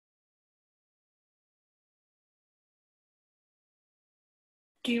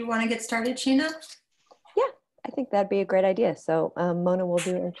Do you want to get started, Sheena? Yeah, I think that'd be a great idea. So Mona will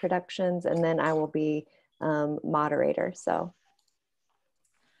do introductions and then I will be moderator. So.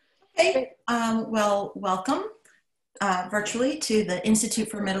 Okay, well, welcome virtually to the Institute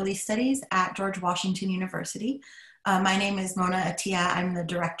for Middle East Studies at George Washington University. My name is Mona Attia. I'm the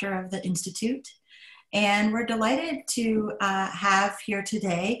director of the Institute. And we're delighted to have here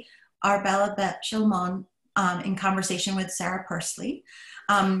today Arbella Bet-Shlimon in conversation with Sarah Pursley,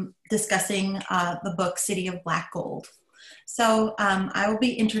 discussing the book City of Black Gold. So I will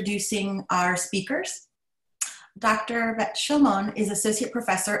be introducing our speakers. Dr. Bet-Shlimon is Associate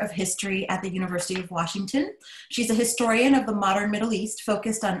Professor of History at the University of Washington. She's a historian of the modern Middle East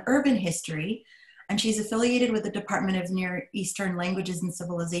focused on urban history, and she's affiliated with the Department of Near Eastern Languages and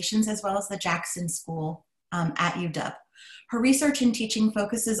Civilizations, as well as the Jackson School at UW. Her research and teaching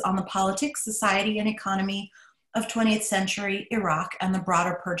focuses on the politics, society, and economy of 20th century Iraq and the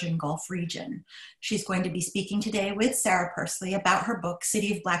broader Persian Gulf region. She's going to be speaking today with Sarah Pursley about her book,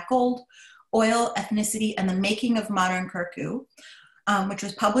 City of Black Gold, Oil, Ethnicity, and the Making of Modern Kirkuk, which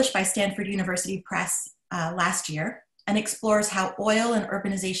was published by Stanford University Press last year, and explores how oil and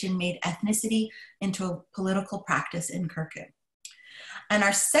urbanization made ethnicity into a political practice in Kirkuk. And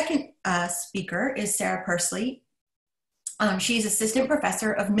our second speaker is Sarah Pursley. She's Assistant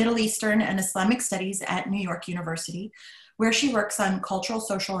Professor of Middle Eastern and Islamic Studies at New York University, where she works on cultural,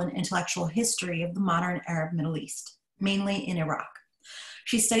 social, and intellectual history of the modern Arab Middle East, mainly in Iraq.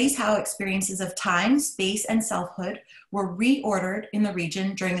 She studies how experiences of time, space, and selfhood were reordered in the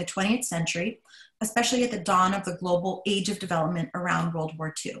region during the 20th century, especially at the dawn of the global age of development around World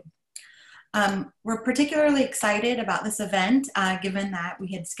War II. We're particularly excited about this event, given that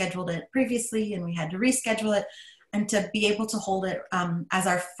we had scheduled it previously and we had to reschedule it, and to be able to hold it as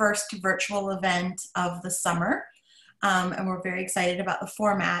our first virtual event of the summer. And we're very excited about the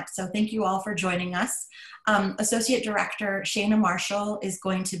format. So thank you all for joining us. Associate Director Shana Marshall is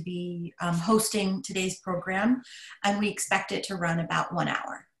going to be hosting today's program, and we expect it to run about 1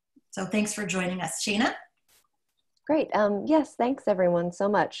 hour. So thanks for joining us, Shana. Great. Yes, thanks everyone so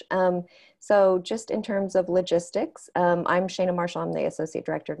much. So just in terms of logistics, I'm Shana Marshall. I'm the Associate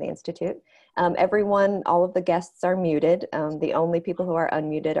Director of the Institute. Everyone, all of the guests are muted. The only people who are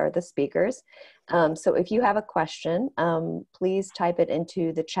unmuted are the speakers. So if you have a question, please type it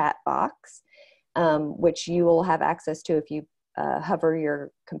into the chat box, which you will have access to if you hover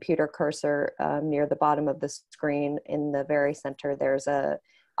your computer cursor near the bottom of the screen. In the very center, there's an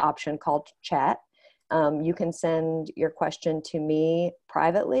option called chat. You can send your question to me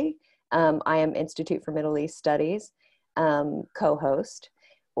privately. I am Institute for Middle East Studies co-host,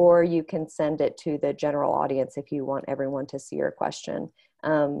 or you can send it to the general audience if you want everyone to see your question.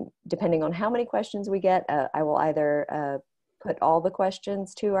 Depending on how many questions we get, I will either put all the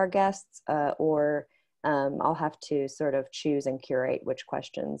questions to our guests or I'll have to sort of choose and curate which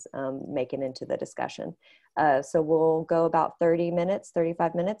questions make it into the discussion. So we'll go about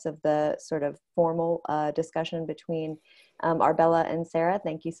 35 minutes of the sort of formal discussion between Arbella and Sarah.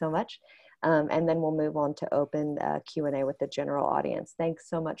 Thank you so much. And then we'll move on to open Q&A with the general audience. Thanks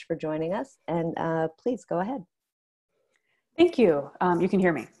so much for joining us. And please go ahead. Thank you. You can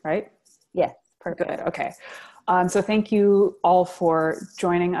hear me, right? Yes, perfect. Good, okay. So thank you all for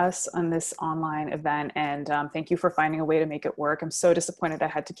joining us on this online event, and thank you for finding a way to make it work. I'm so disappointed I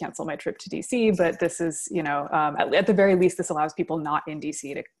had to cancel my trip to DC, but this is, you know, at the very least, this allows people not in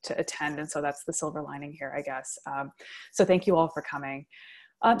DC to attend, and so that's the silver lining here, I guess. So thank you all for coming.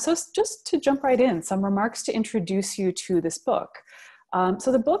 So just to jump right in, some remarks to introduce you to this book.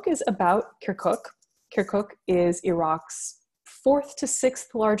 So the book is about Kirkuk. Kirkuk is Iraq's 4th to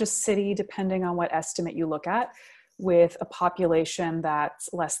 6th largest city, depending on what estimate you look at, with a population that's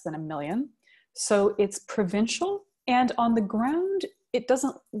less than 1 million. So it's provincial, and on the ground, it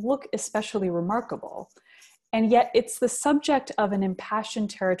doesn't look especially remarkable. And yet it's the subject of an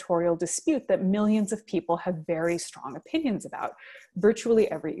impassioned territorial dispute that millions of people have very strong opinions about. Virtually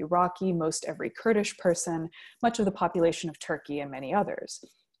every Iraqi, most every Kurdish person, much of the population of Turkey, and many others.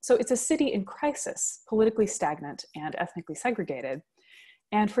 So it's a city in crisis, politically stagnant and ethnically segregated.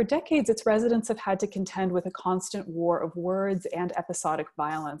 And for decades, its residents have had to contend with a constant war of words and episodic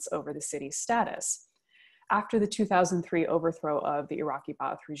violence over the city's status. After the 2003 overthrow of the Iraqi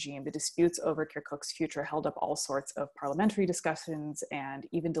Ba'ath regime, the disputes over Kirkuk's future held up all sorts of parliamentary discussions and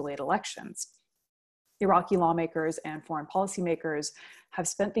even delayed elections. Iraqi lawmakers and foreign policymakers have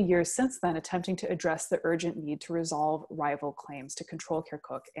spent the years since then attempting to address the urgent need to resolve rival claims to control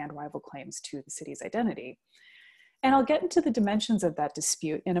Kirkuk and rival claims to the city's identity. And I'll get into the dimensions of that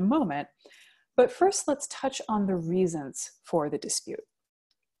dispute in a moment, but first let's touch on the reasons for the dispute.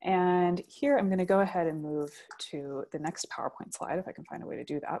 And here I'm going to go ahead and move to the next PowerPoint slide, if I can find a way to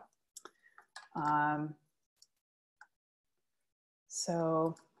do that.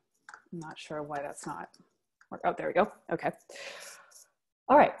 So I'm not sure why that's not, oh, there we go, okay.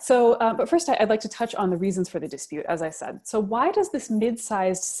 All right, so, but first I'd like to touch on the reasons for the dispute, as I said. So why does this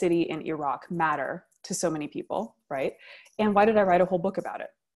mid-sized city in Iraq matter to so many people, right? And why did I write a whole book about it?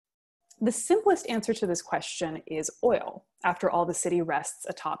 The simplest answer to this question is oil. After all, the city rests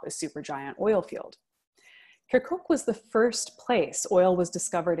atop a supergiant oil field. Kirkuk was the first place oil was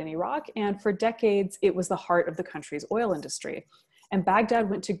discovered in Iraq, and for decades, it was the heart of the country's oil industry. And Baghdad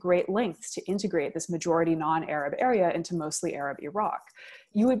went to great lengths to integrate this majority non-Arab area into mostly Arab Iraq.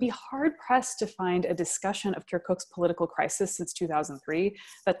 You would be hard-pressed to find a discussion of Kirkuk's political crisis since 2003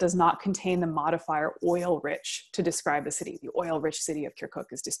 that does not contain the modifier oil-rich to describe the city. The oil-rich city of Kirkuk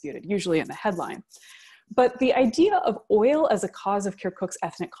is disputed, usually in the headline. But the idea of oil as a cause of Kirkuk's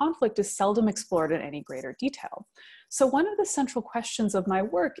ethnic conflict is seldom explored in any greater detail. So one of the central questions of my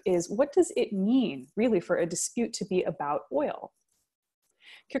work is, what does it mean, really, for a dispute to be about oil?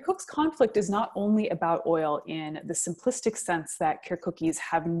 Kirkuk's conflict is not only about oil in the simplistic sense that Kirkukis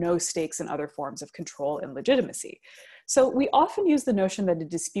have no stakes in other forms of control and legitimacy. So we often use the notion that a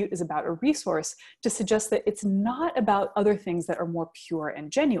dispute is about a resource to suggest that it's not about other things that are more pure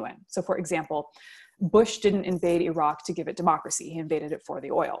and genuine. So for example, Bush didn't invade Iraq to give it democracy. He invaded it for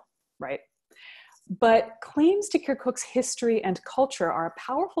the oil, right? But claims to Kirkuk's history and culture are a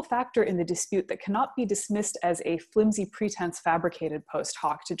powerful factor in the dispute that cannot be dismissed as a flimsy pretense fabricated post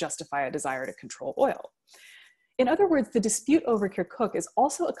hoc to justify a desire to control oil. In other words, the dispute over Kirkuk is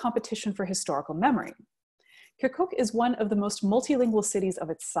also a competition for historical memory. Kirkuk is one of the most multilingual cities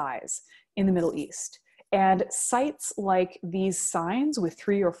of its size in the Middle East. And sites like these signs with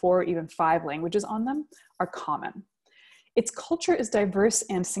 3 or 4 or even 5 languages on them are common. Its culture is diverse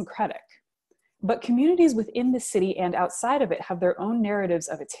and syncretic. But communities within the city and outside of it have their own narratives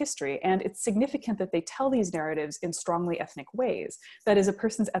of its history, and it's significant that they tell these narratives in strongly ethnic ways. That is, a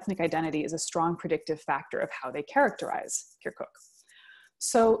person's ethnic identity is a strong predictive factor of how they characterize Kirkuk.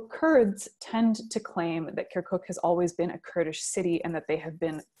 So Kurds tend to claim that Kirkuk has always been a Kurdish city and that they have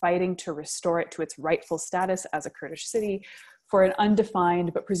been fighting to restore it to its rightful status as a Kurdish city for an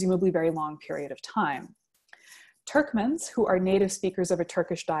undefined but presumably very long period of time. Turkmens, who are native speakers of a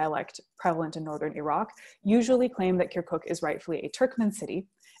Turkish dialect prevalent in northern Iraq, usually claim that Kirkuk is rightfully a Turkmen city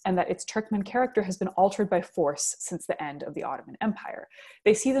and that its Turkmen character has been altered by force since the end of the Ottoman Empire.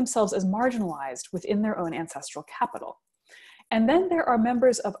 They see themselves as marginalized within their own ancestral capital. And then there are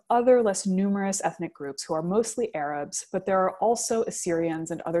members of other less numerous ethnic groups who are mostly Arabs, but there are also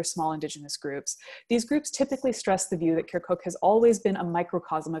Assyrians and other small indigenous groups. These groups typically stress the view that Kirkuk has always been a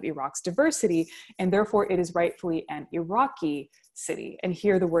microcosm of Iraq's diversity, and therefore it is rightfully an Iraqi city. And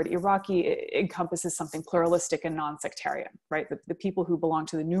here the word Iraqi encompasses something pluralistic and non-sectarian, right? The people who belong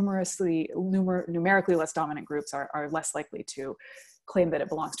to the numerically less dominant groups are less likely to claim that it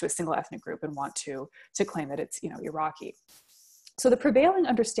belongs to a single ethnic group and want to claim that it's, Iraqi. So the prevailing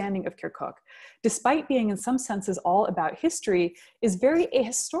understanding of Kirkuk, despite being in some senses all about history, is very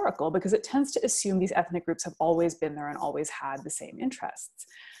ahistorical because it tends to assume these ethnic groups have always been there and always had the same interests.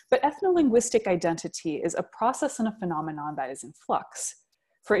 But ethno-linguistic identity is a process and a phenomenon that is in flux.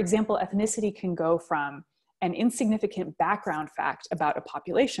 For example, ethnicity can go from an insignificant background fact about a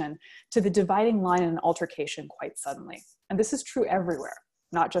population to the dividing line in an altercation quite suddenly. And this is true everywhere,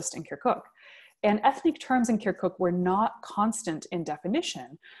 not just in Kirkuk. And ethnic terms in Kirkuk were not constant in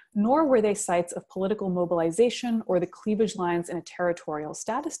definition, nor were they sites of political mobilization or the cleavage lines in a territorial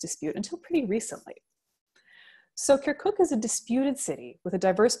status dispute until pretty recently. So Kirkuk is a disputed city with a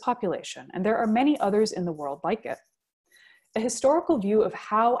diverse population, and there are many others in the world like it. A historical view of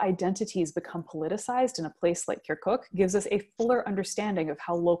how identities become politicized in a place like Kirkuk gives us a fuller understanding of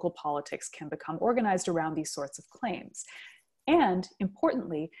how local politics can become organized around these sorts of claims. And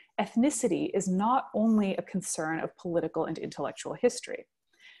importantly, ethnicity is not only a concern of political and intellectual history.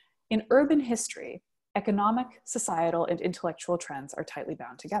 In urban history, economic, societal, and intellectual trends are tightly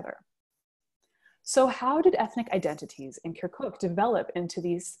bound together. So how did ethnic identities in Kirkuk develop into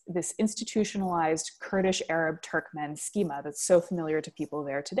this institutionalized Kurdish Arab Turkmen schema that's so familiar to people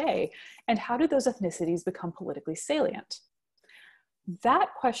there today? And how did those ethnicities become politically salient?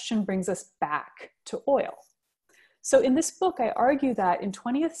 That question brings us back to oil. So in this book, I argue that in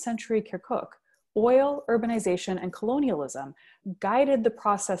 20th century Kirkuk, oil, urbanization, and colonialism guided the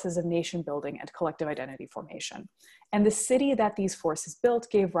processes of nation building and collective identity formation. And the city that these forces built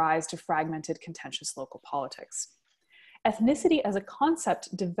gave rise to fragmented, contentious local politics. Ethnicity as a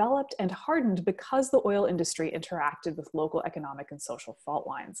concept developed and hardened because the oil industry interacted with local economic and social fault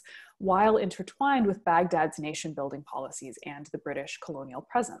lines, while intertwined with Baghdad's nation-building policies and the British colonial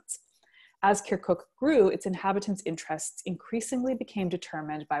presence. As Kirkuk grew, its inhabitants' interests increasingly became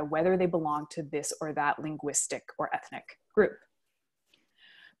determined by whether they belonged to this or that linguistic or ethnic group.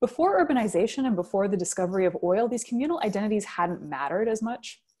 Before urbanization and before the discovery of oil, these communal identities hadn't mattered as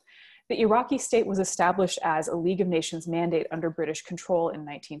much. The Iraqi state was established as a League of Nations mandate under British control in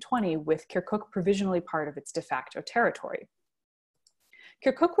 1920, with Kirkuk provisionally part of its de facto territory.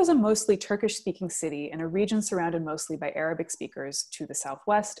 Kirkuk was a mostly Turkish-speaking city in a region surrounded mostly by Arabic speakers to the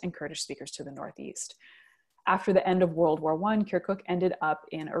southwest and Kurdish speakers to the northeast. After the end of World War I, Kirkuk ended up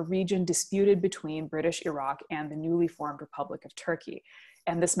in a region disputed between British Iraq and the newly formed Republic of Turkey.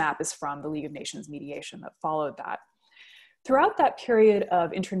 And this map is from the League of Nations mediation that followed that. Throughout that period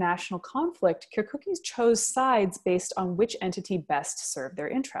of international conflict, Kirkukis chose sides based on which entity best served their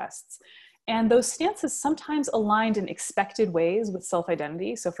interests. And those stances sometimes aligned in expected ways with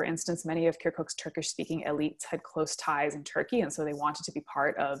self-identity. So for instance, many of Kirkuk's Turkish-speaking elites had close ties in Turkey, and so they wanted to be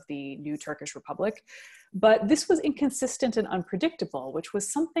part of the new Turkish Republic. But this was inconsistent and unpredictable, which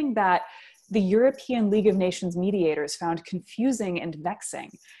was something that the European League of Nations mediators found confusing and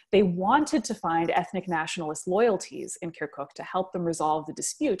vexing. They wanted to find ethnic nationalist loyalties in Kirkuk to help them resolve the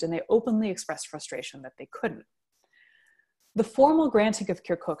dispute, and they openly expressed frustration that they couldn't. The formal granting of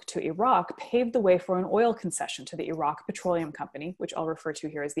Kirkuk to Iraq paved the way for an oil concession to the Iraq Petroleum Company, which I'll refer to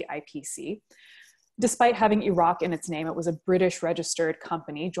here as the IPC. Despite having Iraq in its name, it was a British registered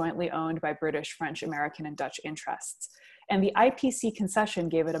company jointly owned by British, French, American, and Dutch interests. And the IPC concession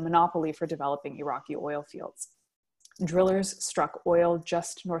gave it a monopoly for developing Iraqi oil fields. Drillers struck oil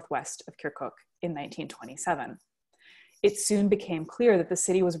just northwest of Kirkuk in 1927. It soon became clear that the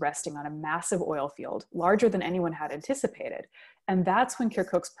city was resting on a massive oil field, larger than anyone had anticipated. And that's when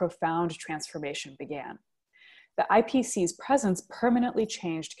Kirkuk's profound transformation began. The IPC's presence permanently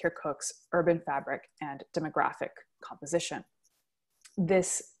changed Kirkuk's urban fabric and demographic composition.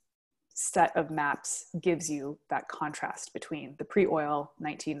 This set of maps gives you that contrast between the pre-oil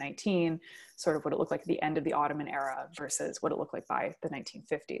 1919, sort of what it looked like at the end of the Ottoman era, versus what it looked like by the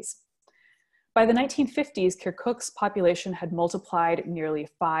 1950s. By the 1950s, Kirkuk's population had multiplied nearly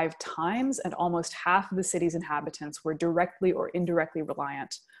 5 times, and almost half of the city's inhabitants were directly or indirectly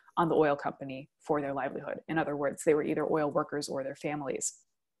reliant on the oil company for their livelihood. In other words, they were either oil workers or their families.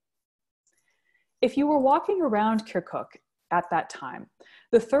 If you were walking around Kirkuk at that time,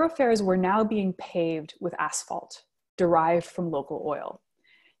 the thoroughfares were now being paved with asphalt derived from local oil.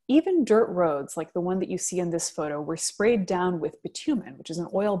 Even dirt roads, like the one that you see in this photo, were sprayed down with bitumen, which is an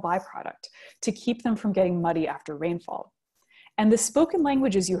oil byproduct, to keep them from getting muddy after rainfall. And the spoken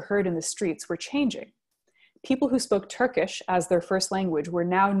languages you heard in the streets were changing. People who spoke Turkish as their first language were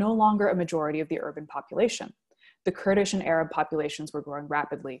now no longer a majority of the urban population. The Kurdish and Arab populations were growing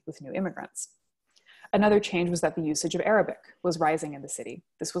rapidly with new immigrants. Another change was that the usage of Arabic was rising in the city.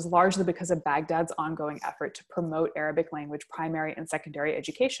 This was largely because of Baghdad's ongoing effort to promote Arabic language primary and secondary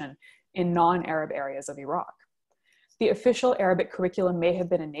education in non-Arab areas of Iraq. The official Arabic curriculum may have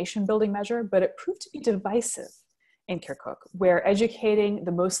been a nation-building measure, but it proved to be divisive in Kirkuk, where educating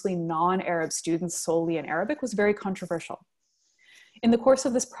the mostly non-Arab students solely in Arabic was very controversial. In the course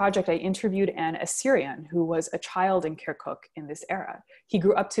of this project, I interviewed an Assyrian who was a child in Kirkuk in this era. He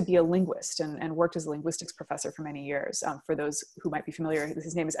grew up to be a linguist and worked as a linguistics professor for many years. For those who might be familiar,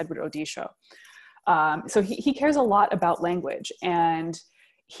 his name is Edward Odisho. So he cares a lot about language. And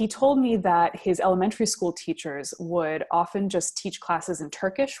he told me that his elementary school teachers would often just teach classes in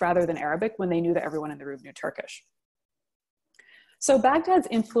Turkish rather than Arabic when they knew that everyone in the room knew Turkish. So Baghdad's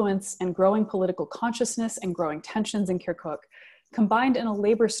influence and growing political consciousness and growing tensions in Kirkuk combined in a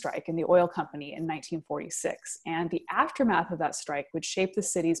labor strike in the oil company in 1946, and the aftermath of that strike would shape the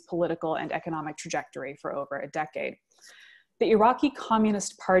city's political and economic trajectory for over a decade. The Iraqi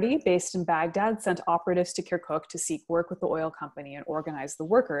Communist Party, based in Baghdad, sent operatives to Kirkuk to seek work with the oil company and organize the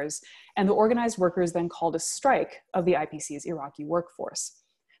workers, and the organized workers then called a strike of the IPC's Iraqi workforce.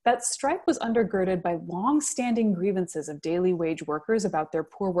 That strike was undergirded by long-standing grievances of daily wage workers about their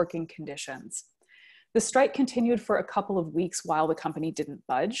poor working conditions. The strike continued for a couple of weeks while the company didn't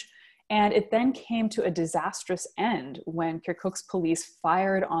budge, and it then came to a disastrous end when Kirkuk's police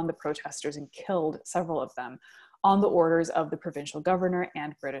fired on the protesters and killed several of them on the orders of the provincial governor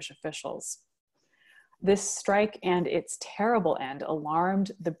and British officials. This strike and its terrible end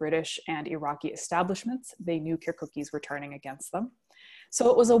alarmed the British and Iraqi establishments. They knew Kirkukis were turning against them. So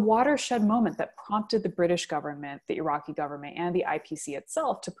it was a watershed moment that prompted the British government, the Iraqi government, and the IPC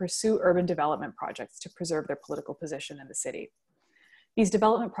itself to pursue urban development projects to preserve their political position in the city. These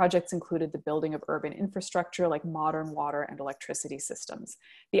development projects included the building of urban infrastructure like modern water and electricity systems.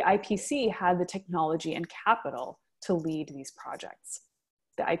 The IPC had the technology and capital to lead these projects.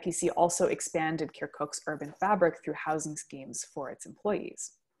 The IPC also expanded Kirkuk's urban fabric through housing schemes for its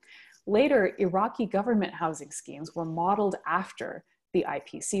employees. Later, Iraqi government housing schemes were modeled after the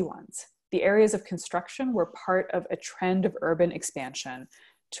IPC ones. The areas of construction were part of a trend of urban expansion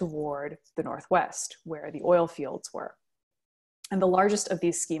toward the northwest, where the oil fields were. And the largest of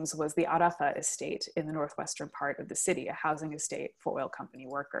these schemes was the Arafah estate in the northwestern part of the city, a housing estate for oil company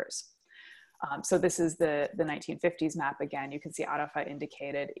workers. So this is the 1950s map again. You can see Arafah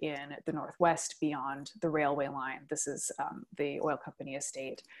indicated in the northwest beyond the railway line. This is the oil company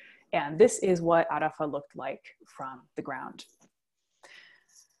estate. And this is what Arafah looked like from the ground.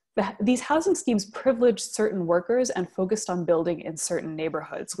 These housing schemes privileged certain workers and focused on building in certain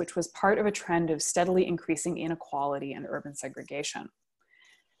neighborhoods, which was part of a trend of steadily increasing inequality and urban segregation.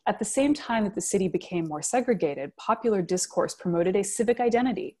 At the same time that the city became more segregated, popular discourse promoted a civic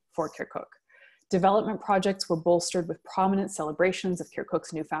identity for Kirkuk. Development projects were bolstered with prominent celebrations of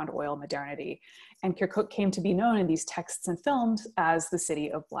Kirkuk's newfound oil modernity, and Kirkuk came to be known in these texts and films as the city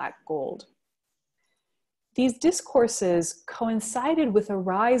of black gold. These discourses coincided with a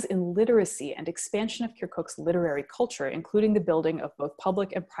rise in literacy and expansion of Kirkuk's literary culture, including the building of both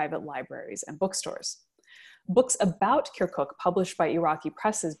public and private libraries and bookstores. Books about Kirkuk published by Iraqi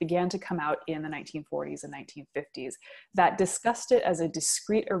presses began to come out in the 1940s and 1950s that discussed it as a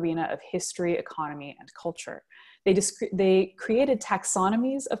discrete arena of history, economy, and culture. They created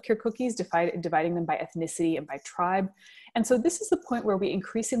taxonomies of Kirkukis, dividing them by ethnicity and by tribe. And so this is the point where we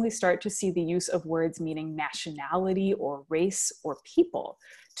increasingly start to see the use of words meaning nationality or race or people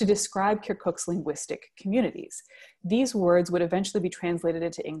to describe Kirkuk's linguistic communities. These words would eventually be translated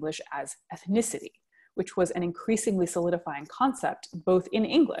into English as ethnicity, which was an increasingly solidifying concept both in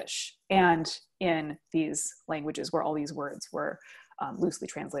English and in these languages where all these words were loosely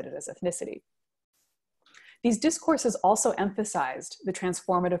translated as ethnicity. These discourses also emphasized the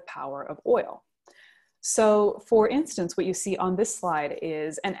transformative power of oil. So for instance, what you see on this slide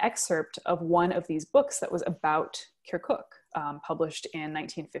is an excerpt of one of these books that was about Kirkuk, published in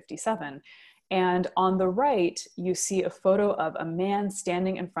 1957. And on the right, you see a photo of a man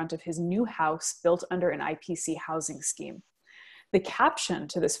standing in front of his new house built under an IPC housing scheme. The caption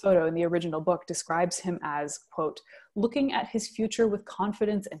to this photo in the original book describes him as, quote, looking at his future with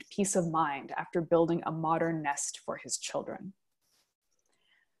confidence and peace of mind after building a modern nest for his children.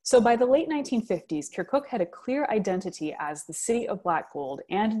 So by the late 1950s, Kirkuk had a clear identity as the city of black gold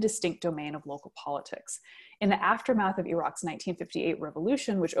and a distinct domain of local politics. In the aftermath of Iraq's 1958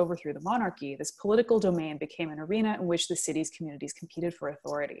 revolution, which overthrew the monarchy, this political domain became an arena in which the city's communities competed for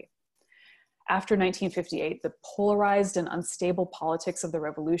authority. After 1958, the polarized and unstable politics of the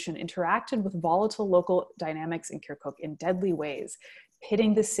revolution interacted with volatile local dynamics in Kirkuk in deadly ways,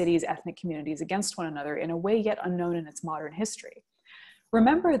 pitting the city's ethnic communities against one another in a way yet unknown in its modern history.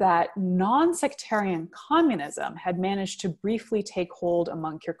 Remember that non-sectarian communism had managed to briefly take hold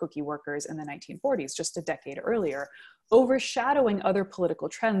among Kirkuki workers in the 1940s, just a decade earlier, overshadowing other political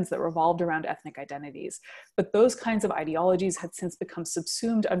trends that revolved around ethnic identities. But those kinds of ideologies had since become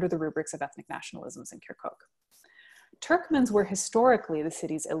subsumed under the rubrics of ethnic nationalisms in Kirkuk. Turkmens were historically the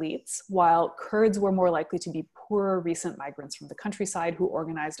city's elites, while Kurds were more likely to be poorer recent migrants from the countryside who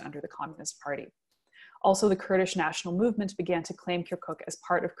organized under the Communist Party. Also, the Kurdish national movement began to claim Kirkuk as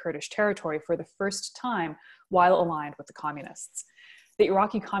part of Kurdish territory for the first time while aligned with the communists. The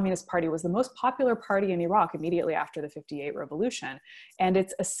Iraqi Communist Party was the most popular party in Iraq immediately after the '58 revolution, and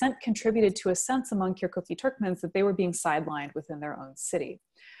its ascent contributed to a sense among Kirkuki Turkmens that they were being sidelined within their own city.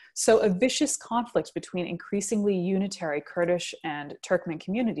 So a vicious conflict between increasingly unitary Kurdish and Turkmen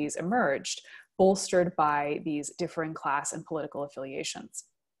communities emerged, bolstered by these differing class and political affiliations.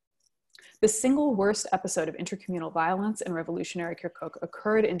 The single worst episode of intercommunal violence in revolutionary Kirkuk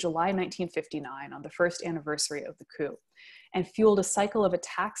occurred in July 1959 on the first anniversary of the coup, and fueled a cycle of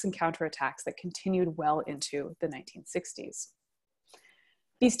attacks and counterattacks that continued well into the 1960s.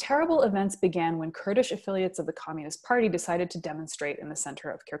 These terrible events began when Kurdish affiliates of the Communist Party decided to demonstrate in the center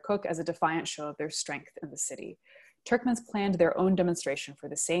of Kirkuk as a defiant show of their strength in the city. Turkmens planned their own demonstration for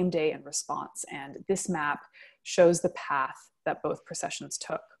the same day in response, and this map shows the path that both processions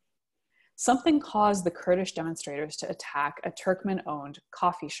took. Something caused the Kurdish demonstrators to attack a Turkmen-owned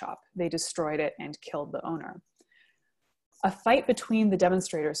coffee shop. They destroyed it and killed the owner. A fight between the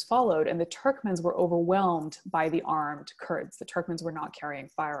demonstrators followed, and the Turkmens were overwhelmed by the armed Kurds. The Turkmens were not carrying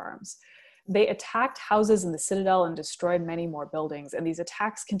firearms. They attacked houses in the citadel and destroyed many more buildings, and these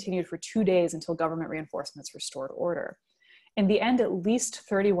attacks continued for 2 days until government reinforcements restored order. In the end, at least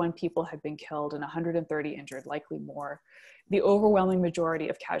 31 people had been killed and 130 injured, likely more. The overwhelming majority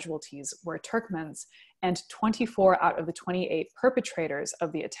of casualties were Turkmens, and 24 out of the 28 perpetrators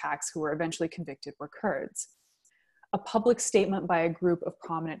of the attacks who were eventually convicted were Kurds. A public statement by a group of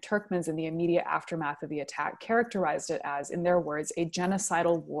prominent Turkmens in the immediate aftermath of the attack characterized it as, in their words, a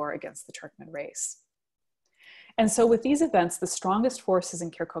genocidal war against the Turkmen race. And so with these events, the strongest forces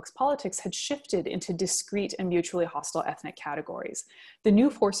in Kirkuk's politics had shifted into discrete and mutually hostile ethnic categories. The new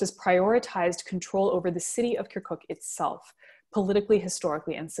forces prioritized control over the city of Kirkuk itself, politically,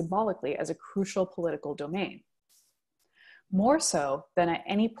 historically, and symbolically, as a crucial political domain. More so than at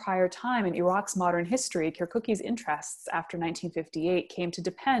any prior time in Iraq's modern history, Kirkuki's interests after 1958 came to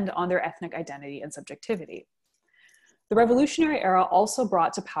depend on their ethnic identity and subjectivity. The revolutionary era also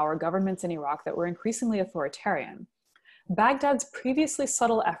brought to power governments in Iraq that were increasingly authoritarian. Baghdad's previously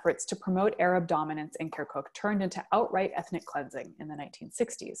subtle efforts to promote Arab dominance in Kirkuk turned into outright ethnic cleansing in the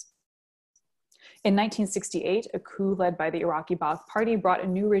 1960s. In 1968, a coup led by the Iraqi Ba'ath Party brought a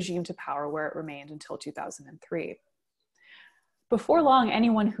new regime to power where it remained until 2003. Before long,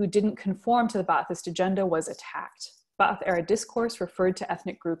 anyone who didn't conform to the Ba'athist agenda was attacked. Ba'ath-era discourse referred to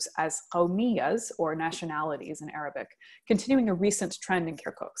ethnic groups as qawmiyas, or nationalities in Arabic, continuing a recent trend in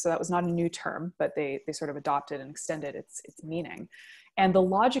Kirkuk. So that was not a new term, but they sort of adopted and extended its meaning. And the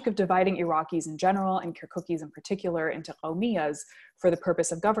logic of dividing Iraqis in general and Kirkukis in particular into qawmiyas for the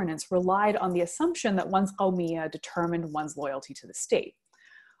purpose of governance relied on the assumption that one's qawmiya determined one's loyalty to the state.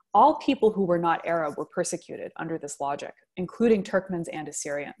 All people who were not Arab were persecuted under this logic, including Turkmens and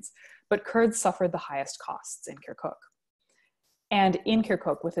Assyrians, but Kurds suffered the highest costs in Kirkuk. And in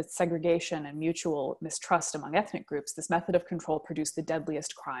Kirkuk, with its segregation and mutual mistrust among ethnic groups, this method of control produced the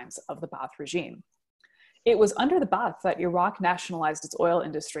deadliest crimes of the Ba'ath regime. It was under the Ba'ath that Iraq nationalized its oil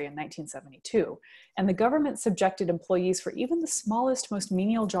industry in 1972, and the government subjected employees for even the smallest, most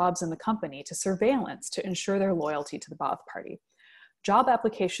menial jobs in the company to surveillance to ensure their loyalty to the Ba'ath Party. Job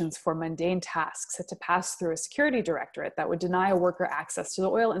applications for mundane tasks had to pass through a security directorate that would deny a worker access to the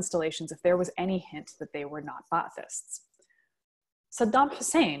oil installations if there was any hint that they were not Ba'athists. Saddam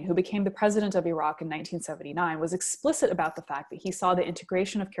Hussein, who became the president of Iraq in 1979, was explicit about the fact that he saw the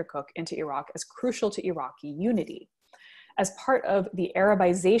integration of Kirkuk into Iraq as crucial to Iraqi unity. As part of the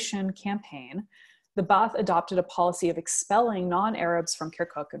Arabization campaign, the Ba'ath adopted a policy of expelling non-Arabs from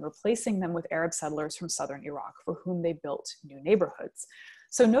Kirkuk and replacing them with Arab settlers from southern Iraq, for whom they built new neighborhoods.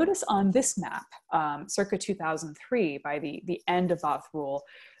 So notice on this map, circa 2003, by the end of Ba'ath rule,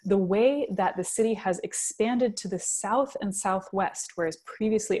 the way that the city has expanded to the south and southwest, whereas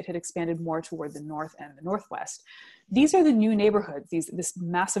previously it had expanded more toward the north and the northwest. These are the new neighborhoods, this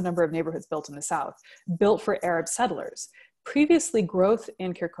massive number of neighborhoods built in the south, built for Arab settlers. Previously, growth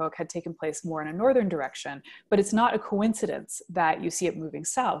in Kirkuk had taken place more in a northern direction, but it's not a coincidence that you see it moving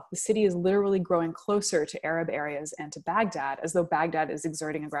south. The city is literally growing closer to Arab areas and to Baghdad, as though Baghdad is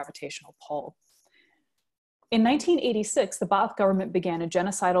exerting a gravitational pull. In 1986, the Ba'ath government began a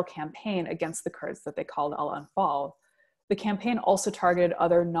genocidal campaign against the Kurds that they called Al-Anfal. The campaign also targeted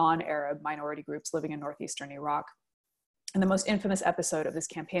other non-Arab minority groups living in northeastern Iraq. And the most infamous episode of this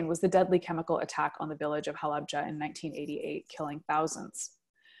campaign was the deadly chemical attack on the village of Halabja in 1988, killing thousands.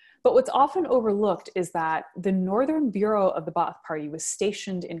 But what's often overlooked is that the Northern Bureau of the Ba'ath Party was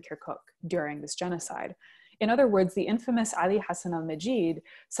stationed in Kirkuk during this genocide. In other words, the infamous Ali Hassan al-Majid,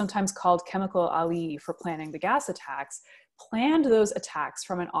 sometimes called Chemical Ali for planning the gas attacks, planned those attacks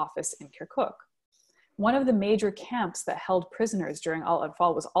from an office in Kirkuk. One of the major camps that held prisoners during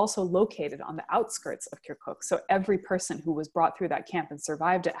Al-Anfal was also located on the outskirts of Kirkuk. So every person who was brought through that camp and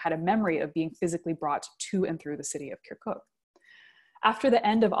survived it had a memory of being physically brought to and through the city of Kirkuk. After the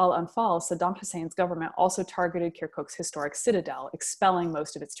end of Al-Anfal, Saddam Hussein's government also targeted Kirkuk's historic citadel, expelling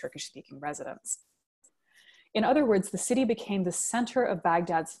most of its Turkish-speaking residents. In other words, the city became the center of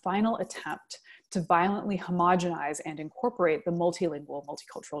Baghdad's final attempt to violently homogenize and incorporate the multilingual,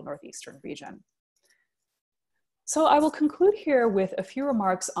 multicultural northeastern region. So I will conclude here with a few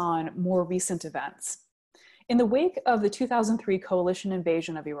remarks on more recent events. In the wake of the 2003 coalition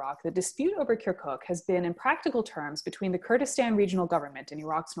invasion of Iraq, the dispute over Kirkuk has been, in practical terms, between the Kurdistan Regional Government in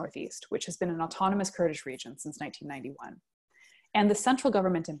Iraq's northeast, which has been an autonomous Kurdish region since 1991, and the central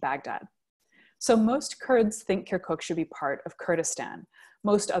government in Baghdad. So most Kurds think Kirkuk should be part of Kurdistan.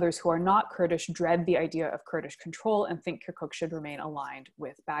 Most others who are not Kurdish dread the idea of Kurdish control and think Kirkuk should remain aligned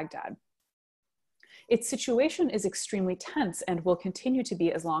with Baghdad. Its situation is extremely tense and will continue to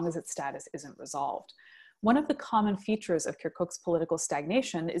be as long as its status isn't resolved. One of the common features of Kirkuk's political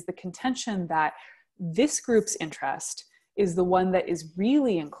stagnation is the contention that this group's interest is the one that is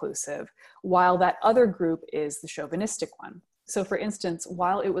really inclusive, while that other group is the chauvinistic one. So for instance,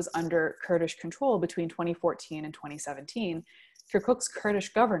 while it was under Kurdish control between 2014 and 2017, Kirkuk's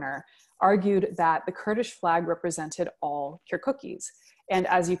Kurdish governor argued that the Kurdish flag represented all Kirkukis. And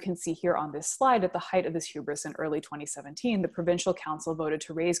as you can see here on this slide, at the height of this hubris in early 2017, the provincial council voted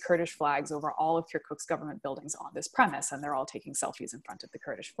to raise Kurdish flags over all of Kirkuk's government buildings on this premise, and they're all taking selfies in front of the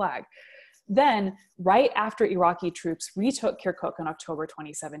Kurdish flag. Then, right after Iraqi troops retook Kirkuk in October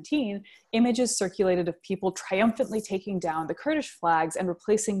 2017, images circulated of people triumphantly taking down the Kurdish flags and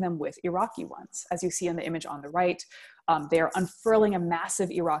replacing them with Iraqi ones. As you see in the image on the right, they are unfurling a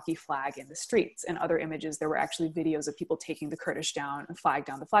massive Iraqi flag in the streets. In other images, there were actually videos of people taking the Kurdish flag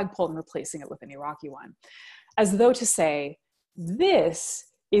down the flagpole and replacing it with an Iraqi one. As though to say, this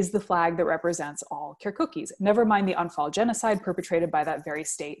is the flag that represents all Kirkukis. Never mind the Anfal genocide perpetrated by that very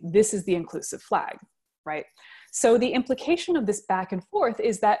state. This is the inclusive flag, right? So the implication of this back and forth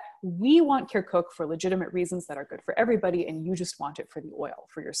is that we want Kirkuk for legitimate reasons that are good for everybody, and you just want it for the oil,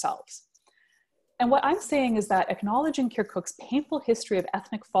 for yourselves. And what I'm saying is that acknowledging Kirkuk's painful history of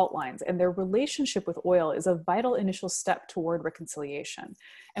ethnic fault lines and their relationship with oil is a vital initial step toward reconciliation.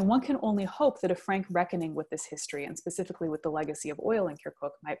 And one can only hope that a frank reckoning with this history, and specifically with the legacy of oil in Kirkuk,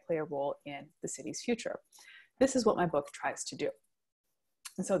 might play a role in the city's future. This is what my book tries to do.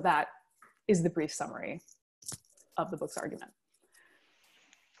 And so that is the brief summary of the book's argument.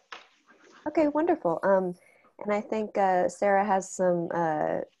 Okay, wonderful. And I think Sarah has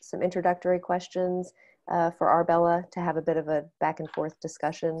some introductory questions for Arbella to have a bit of a back and forth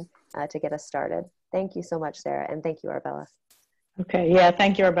discussion to get us started. Thank you so much, Sarah, and thank you, Arbella. Okay, yeah,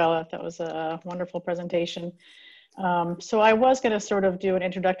 thank you, Arbella. That was a wonderful presentation. So I was going to sort of do an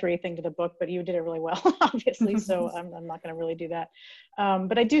introductory thing to the book, but you did it really well, obviously, so I'm not going to really do that.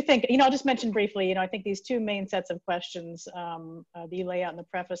 But I do think, I'll just mention briefly, I think these two main sets of questions that you lay out in the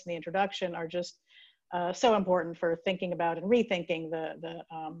preface and the introduction are just so important for thinking about and rethinking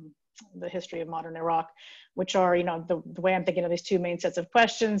the history of modern Iraq, which are, the way I'm thinking of these two main sets of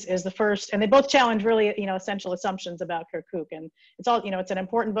questions is the first, and they both challenge really, essential assumptions about Kirkuk. And it's all, it's an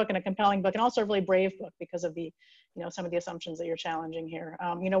important book and a compelling book and also a really brave book because of the, some of the assumptions that you're challenging here.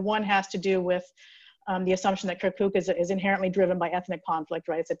 One has to do with the assumption that Kirkuk is inherently driven by ethnic conflict,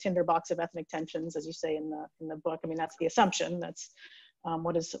 right? It's a tinderbox of ethnic tensions, as you say in the book. I mean, that's the assumption. That's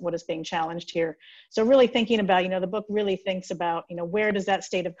what is being challenged here. So really thinking about, the book really thinks about, where does that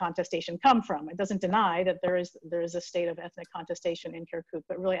state of contestation come from? It doesn't deny that there is a state of ethnic contestation in Kirkuk,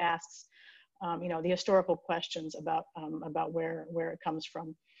 but really asks, the historical questions about where it comes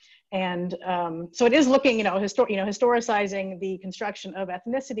from. And so it is looking, historicizing the construction of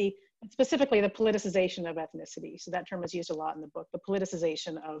ethnicity, specifically the politicization of ethnicity. So that term is used a lot in the book, the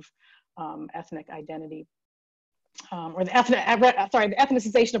politicization of ethnic identity. Or the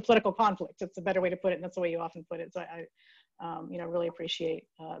ethnicization of political conflict. It's a better way to put it, and that's the way you often put it. So I really appreciate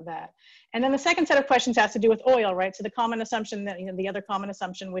that. And then the second set of questions has to do with oil, right? So the common assumption that, the other common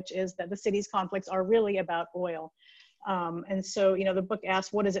assumption, which is that the city's conflicts are really about oil. And so, the book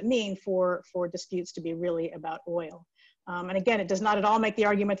asks, what does it mean for disputes to be really about oil? And again, it does not at all make the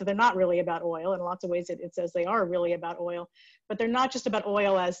argument that they're not really about oil. In lots of ways, it says they are really about oil, but they're not just about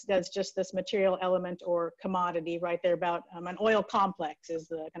oil as just this material element or commodity, right? They're about an oil complex is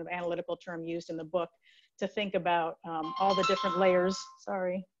the kind of analytical term used in the book to think about all the different layers.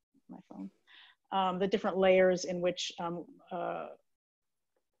 Sorry, my phone. The different layers in which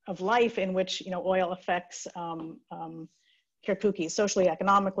of life in which oil affects Kirkukis socially,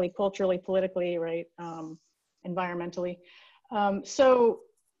 economically, culturally, politically, right? Environmentally.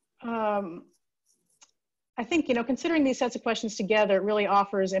 I think, considering these sets of questions together, it really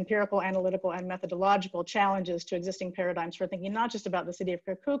offers empirical, analytical, and methodological challenges to existing paradigms for thinking not just about the city of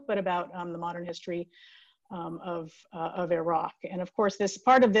Kirkuk, but about the modern history of Iraq. And of course,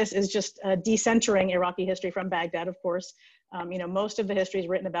 part of this is just decentering Iraqi history from Baghdad, of course. Most of the history is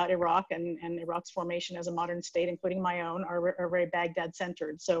written about Iraq and Iraq's formation as a modern state, including my own, are very Baghdad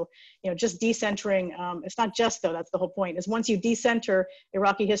centered. So, just decentering, it's not just though, that's the whole point, is once you decenter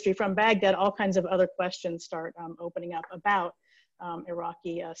Iraqi history from Baghdad, all kinds of other questions start opening up about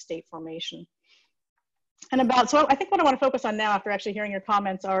Iraqi state formation. And so I think what I want to focus on now after actually hearing your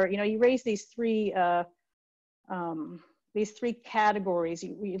comments are, you raise these three categories.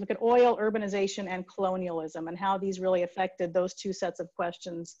 You look at oil, urbanization, and colonialism, and how these really affected those two sets of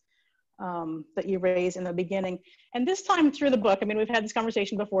questions that you raise in the beginning. And this time through the book, I mean, we've had this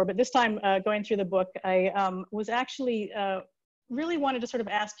conversation before, but this time going through the book, I was actually really wanted to sort of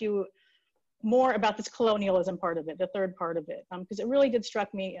ask you more about this colonialism part of it, the third part of it, because it really did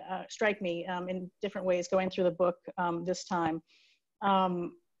strike me in different ways going through the book this time.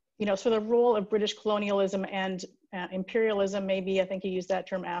 You know, so the role of British colonialism and imperialism, maybe, I think you used that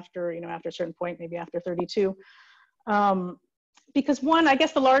term after, you know, after a certain point, maybe after 32. Because one, I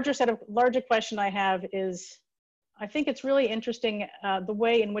guess the larger question I have is, I think it's really interesting the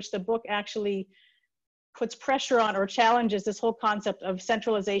way in which the book actually puts pressure on or challenges this whole concept of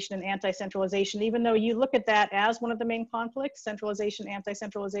centralization and anti-centralization, even though you look at that as one of the main conflicts, centralization,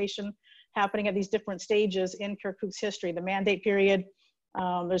 anti-centralization, happening at these different stages in Kirkuk's history. The Mandate period,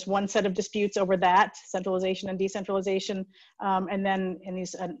 there's one set of disputes over that, centralization and decentralization. And then in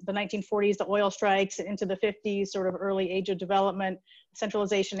these, the 1940s, the oil strikes, into the 50s, sort of early age of development,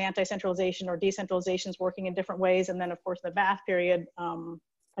 centralization, anti-centralization, or decentralizations working in different ways. And then of course the Bath period,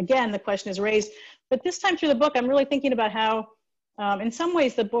 again, the question is raised. But this time through the book, I'm really thinking about how, in some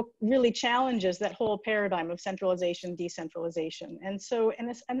ways, the book really challenges that whole paradigm of centralization, decentralization. And so,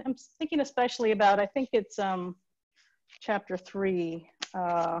 and I'm thinking especially about, I think it's chapter 3,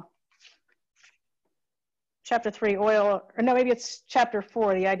 oil, or no, maybe it's chapter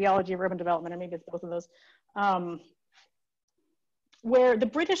 4, the ideology of urban development, or maybe it's both of those. Where the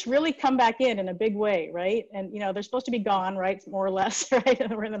British really come back in a big way, right? And, you know, they're supposed to be gone, right? More or less, right?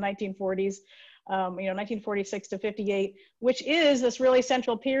 We're in the 1940s, you know, 1946 to 58, which is this really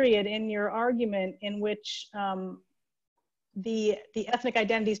central period in your argument in which the ethnic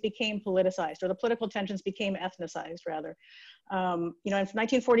identities became politicized, or the political tensions became ethnicized, rather. You know, in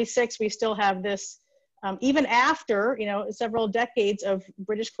 1946, we still have this, even after, you know, several decades of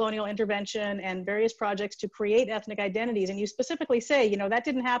British colonial intervention and various projects to create ethnic identities. And you specifically say, you know, that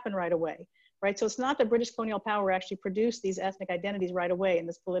didn't happen right away, right? So it's not that British colonial power actually produced these ethnic identities right away in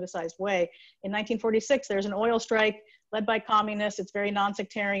this politicized way. In 1946, there's an oil strike led by communists. It's very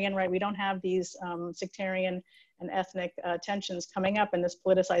non-sectarian, right? We don't have these sectarian and ethnic tensions coming up in this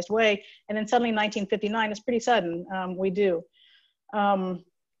politicized way. And then suddenly in 1959, it's pretty sudden, we do.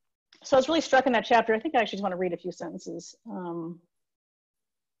 So I was really struck in that chapter. I think I actually just want to read a few sentences. If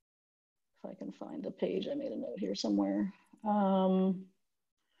I can find the page, I made a note here somewhere. On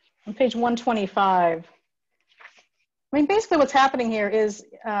page 125. I mean, basically what's happening here is,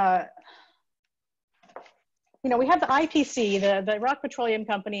 you know, we have the IPC, the Iraq Petroleum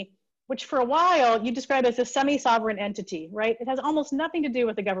Company, which for a while you described as a semi-sovereign entity, right? It has almost nothing to do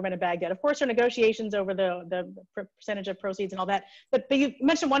with the government of Baghdad. Of course, there are negotiations over the percentage of proceeds and all that. But you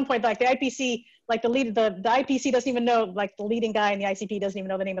mentioned at one point, like the IPC, like the IPC doesn't even know, like the leading guy in the ICP doesn't even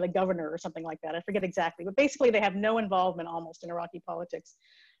know the name of the governor or something like that. I forget exactly, but basically they have no involvement almost in Iraqi politics.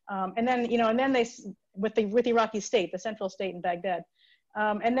 And then, you know, and then they, with the Iraqi state, the central state in Baghdad.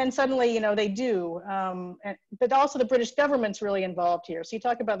 And then suddenly, you know, they do, but also the British government's really involved here. So you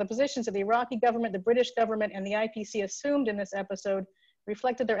talk about the positions of the Iraqi government, the British government, and the IPC assumed in this episode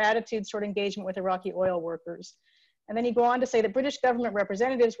reflected their attitudes toward engagement with Iraqi oil workers. And then you go on to say that British government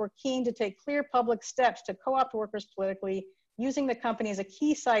representatives were keen to take clear public steps to co-opt workers politically, using the company as a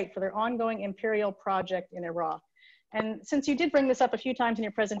key site for their ongoing imperial project in Iraq. And since you did bring this up a few times in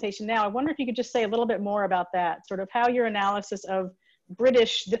your presentation now, I wonder if you could just say a little bit more about that, sort of how your analysis of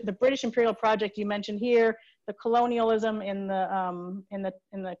the British imperial project you mentioned here, the colonialism in the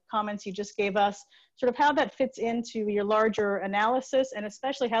comments you just gave us, sort of how that fits into your larger analysis, and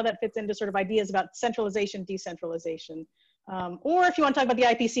especially how that fits into sort of ideas about centralization, decentralization. Or if you want to talk about the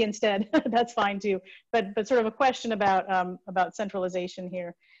IPC instead, that's fine too. But sort of a question about centralization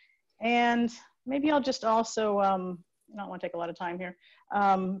here. And maybe I'll just also, I don't want to take a lot of time here,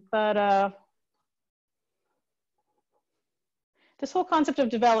 this whole concept of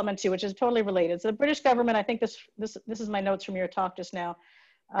development too, which is totally related. So the British government, I think this is my notes from your talk just now,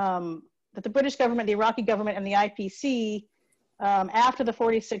 that the British government, the Iraqi government, and the IPC, after the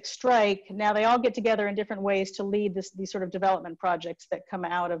 46 strike, now they all get together in different ways to lead these sort of development projects that come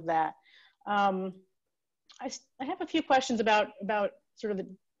out of that. I have a few questions about sort of the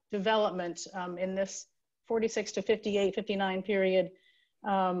development in this 46 to 58, 59 period.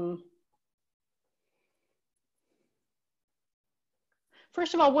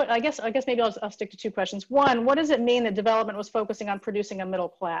 First of all, I guess maybe I'll stick to two questions. One, what does it mean that development was focusing on producing a middle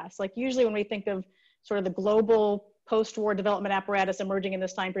class? Like usually when we think of sort of the global post-war development apparatus emerging in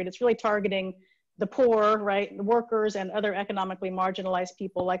this time period, it's really targeting the poor, right? The workers and other economically marginalized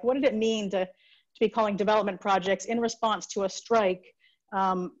people. Like what did it mean to be calling development projects in response to a strike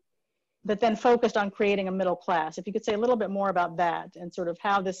that then focused on creating a middle class. If you could say a little bit more about that and sort of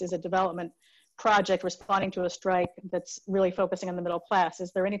how this is a development project responding to a strike that's really focusing on the middle class.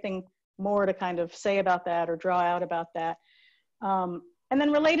 Is there anything more to kind of say about that or draw out about that? And then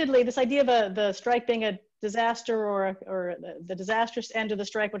relatedly, this idea of the strike being a disaster or the disastrous end of the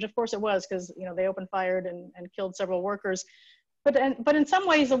strike, which of course it was, because they opened fired and killed several workers. But in some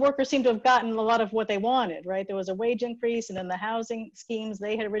ways, the workers seem to have gotten a lot of what they wanted, right? There was a wage increase, and then the housing schemes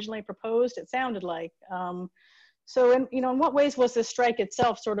they had originally proposed, it sounded like. So in what ways was this strike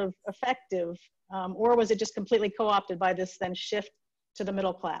itself sort of effective, or was it just completely co-opted by this then shift to the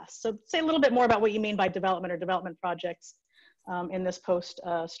middle class? So say a little bit more about what you mean by development or development projects in this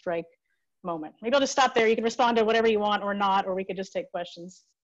post-strike moment. Maybe I'll just stop there. You can respond to whatever you want or not, or we could just take questions.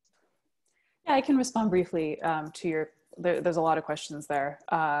 Yeah, I can respond briefly to your, there's a lot of questions there,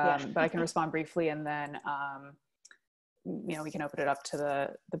 but I can respond briefly, and then we can open it up to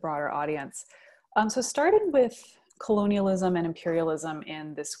the broader audience. So starting with colonialism and imperialism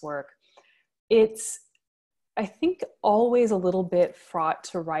in this work, it's, I think, always a little bit fraught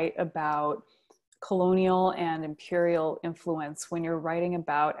to write about colonial and imperial influence when you're writing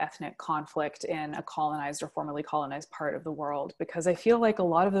about ethnic conflict in a colonized or formerly colonized part of the world, because I feel like a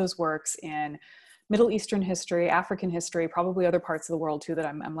lot of those works in Middle Eastern history, African history, probably other parts of the world too that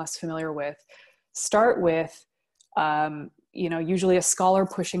I'm less familiar with, start with usually a scholar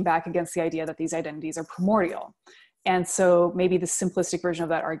pushing back against the idea that these identities are primordial. And so maybe the simplistic version of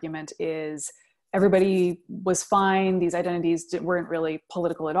that argument is everybody was fine, these identities weren't really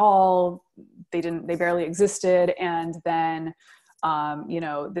political at all, they barely existed, and then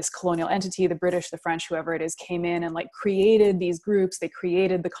this colonial entity, the British, the French, whoever it is, came in and created these groups. They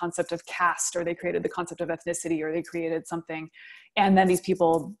created the concept of caste, or they created the concept of ethnicity, or they created something. And then these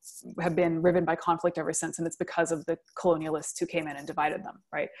people have been riven by conflict ever since. And it's because of the colonialists who came in and divided them,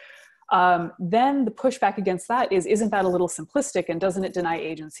 right? Then the pushback against that is, isn't that a little simplistic? And doesn't it deny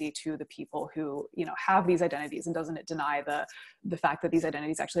agency to the people who, have these identities? And doesn't it deny the fact that these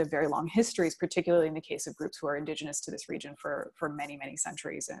identities actually have very long histories, particularly in the case of groups who are indigenous to this region for many, many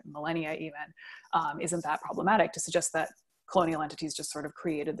centuries and millennia even? Isn't that problematic to suggest that colonial entities just sort of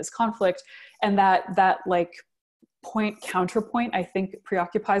created this conflict? And that point counterpoint, I think,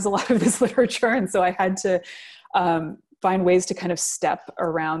 preoccupies a lot of this literature. And so I had to find ways to kind of step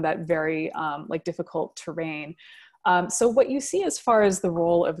around that very difficult terrain. So what you see as far as the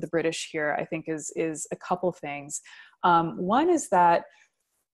role of the British here, I think is a couple things. One is that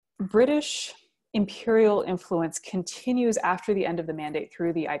British imperial influence continues after the end of the mandate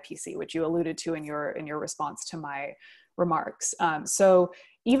through the IPC, which you alluded to in your response to my remarks. So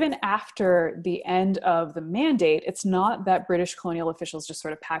even after the end of the mandate, it's not that British colonial officials just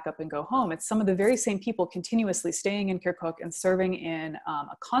sort of pack up and go home. It's some of the very same people continuously staying in Kirkuk and serving in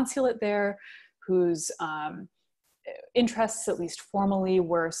a consulate there, whose interests, at least formally,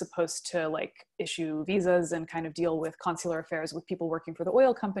 were supposed to issue visas and kind of deal with consular affairs with people working for the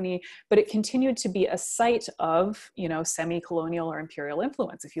oil company. But it continued to be a site of, semi-colonial or imperial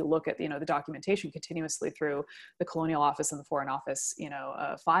influence. If you look at, the documentation continuously through the colonial office and the foreign office,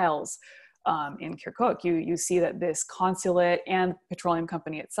 files in Kirkuk, you see that this consulate and petroleum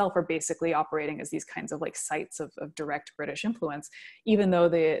company itself are basically operating as these kinds of sites of direct British influence, even though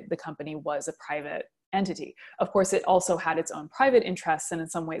the company was a private entity. Of course, it also had its own private interests, and in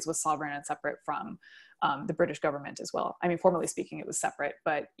some ways was sovereign and separate from the British government as well. I mean, formally speaking, it was separate,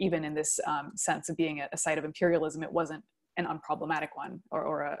 but even in this sense of being a site of imperialism, it wasn't an unproblematic one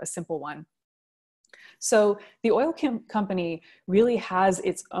or a simple one. So the oil company really has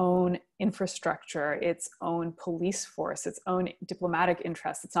its own infrastructure, its own police force, its own diplomatic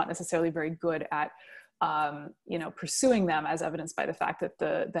interests. It's not necessarily very good at pursuing them, as evidenced by the fact that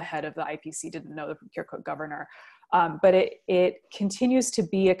the head of the IPC didn't know the Kirkuk governor. But it continues to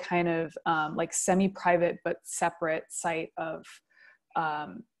be a kind of semi-private but separate site of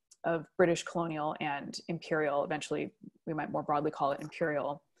British colonial and imperial, eventually we might more broadly call it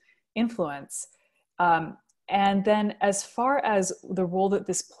imperial influence. And then as far as the role that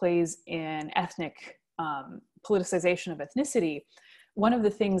this plays in ethnic politicization of ethnicity, one of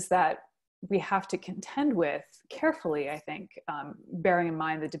the things that we have to contend with carefully, I think, bearing in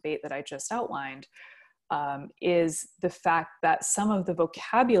mind the debate that I just outlined, is the fact that some of the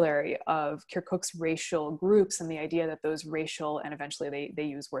vocabulary of Kirkuk's racial groups and the idea that those racial, and eventually they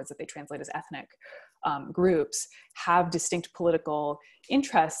use words that they translate as ethnic groups, have distinct political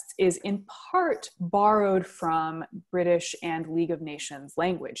interests is in part borrowed from British and League of Nations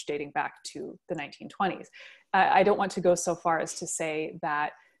language dating back to the 1920s. I don't want to go so far as to say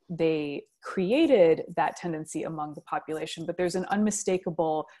that they created that tendency among the population, but there's an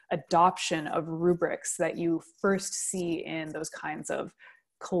unmistakable adoption of rubrics that you first see in those kinds of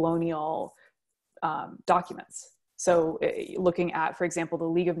colonial documents. So looking at, for example, the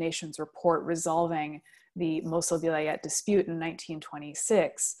League of Nations report resolving the Mosul Vilayet dispute in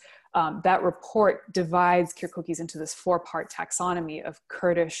 1926, that report divides Kirkukis into this four-part taxonomy of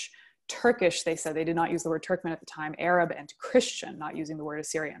Kurdish, Turkish, they said, they did not use the word Turkmen at the time, Arab, and Christian, not using the word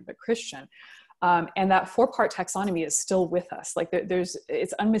Assyrian, but Christian. And that four-part taxonomy is still with us. Like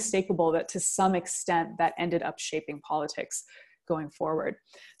it's unmistakable that to some extent that ended up shaping politics going forward.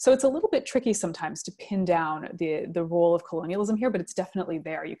 So it's a little bit tricky sometimes to pin down the role of colonialism here, but it's definitely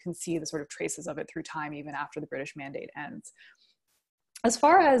there. You can see the sort of traces of it through time, even after the British mandate ends. As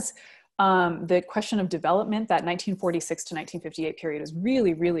far as the question of development, that 1946 to 1958 period is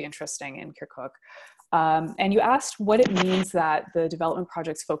really, really interesting in Kirkuk. And you asked what it means that the development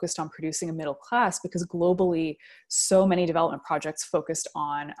projects focused on producing a middle class, because globally, so many development projects focused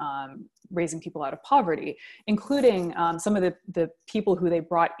on raising people out of poverty, including some of the people who they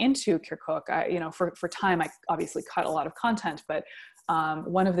brought into Kirkuk. For time, I obviously cut a lot of content, but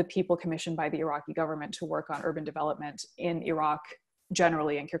one of the people commissioned by the Iraqi government to work on urban development in Iraq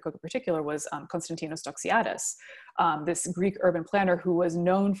generally, and Kirkuk in particular, was Konstantinos Doxiadis, this Greek urban planner who was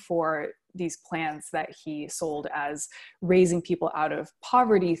known for these plans that he sold as raising people out of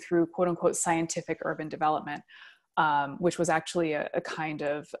poverty through quote unquote scientific urban development, which was actually a kind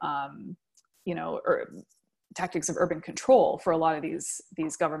of, tactics of urban control for a lot of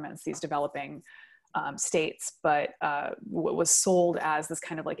these governments, these developing states, but was sold as this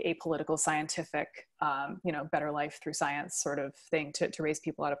kind of like apolitical scientific, better life through science sort of thing to raise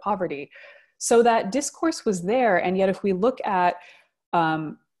people out of poverty. So that discourse was there. And yet if we look at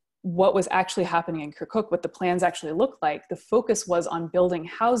what was actually happening in Kirkuk, what the plans actually looked like, the focus was on building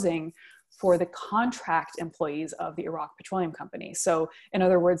housing for the contract employees of the Iraq Petroleum Company. So in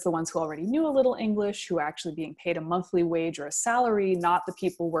other words, the ones who already knew a little English, who were actually being paid a monthly wage or a salary, not the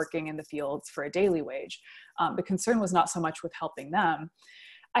people working in the fields for a daily wage. The concern was not so much with helping them.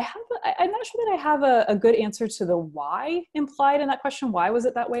 I'm not sure that I have a good answer to the why implied in that question. Why was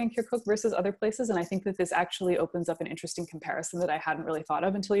it that way in Kirkuk versus other places? And I think that this actually opens up an interesting comparison that I hadn't really thought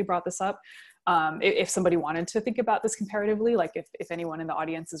of until you brought this up. If somebody wanted to think about this comparatively, like if anyone in the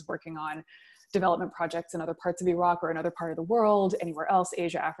audience is working on development projects in other parts of Iraq or another part of the world, anywhere else,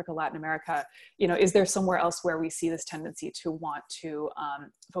 Asia, Africa, Latin America, is there somewhere else where we see this tendency to want to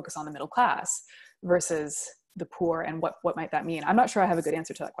focus on the middle class versus the poor, and what might that mean? I'm not sure I have a good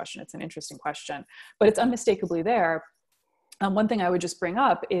answer to that question. It's an interesting question, but it's unmistakably there. One thing I would just bring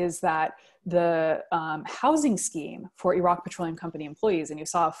up is that the housing scheme for Iraq Petroleum Company employees, and you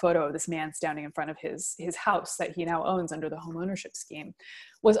saw a photo of this man standing in front of his house that he now owns under the home ownership scheme,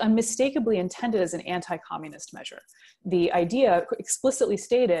 was unmistakably intended as an anti-communist measure. The idea explicitly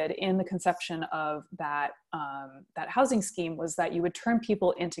stated in the conception of that housing scheme was that you would turn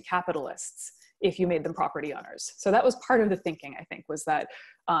people into capitalists if you made them property owners. So that was part of the thinking, I think, was that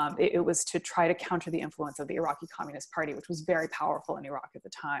it was to try to counter the influence of the Iraqi Communist Party, which was very powerful in Iraq at the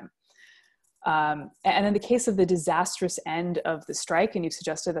time. And in the case of the disastrous end of the strike, and you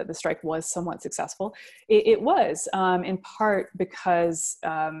suggested that the strike was somewhat successful, it was in part because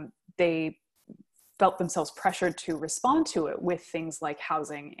they felt themselves pressured to respond to it with things like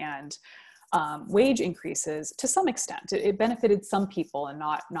housing and wage increases to some extent. It benefited some people and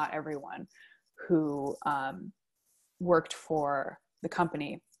not everyone who worked for the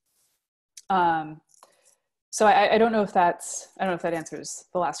company. So I don't know if that answers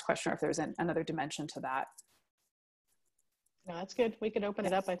the last question, or if there's another dimension to that. No, that's good. We could open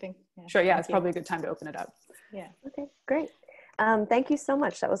it up, I think. Yeah. Sure, yeah, it's probably a good time to open it up. Yeah. Okay, great. Thank you so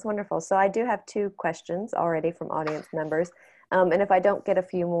much. That was wonderful. So I do have 2 questions already from audience members. And if I don't get a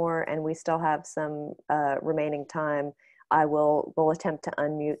few more and we still have some remaining time, we'll attempt to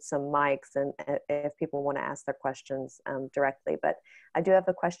unmute some mics and if people want to ask their questions directly. But I do have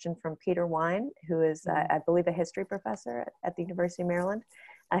a question from Peter Wine, who is, I believe, a history professor at the University of Maryland.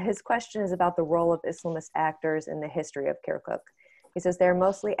 His question is about the role of Islamist actors in the history of Kirkuk. He says they're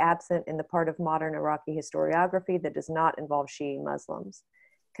mostly absent in the part of modern Iraqi historiography that does not involve Shi'i Muslims.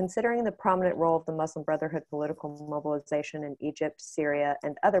 Considering the prominent role of the Muslim Brotherhood political mobilization in Egypt, Syria,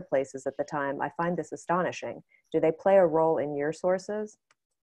 and other places at the time, I find this astonishing. Do they play a role in your sources?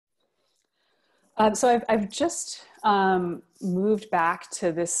 So I've just moved back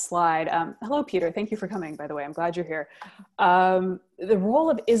to this slide. Hello, Peter. Thank you for coming, by the way. I'm glad you're here. The role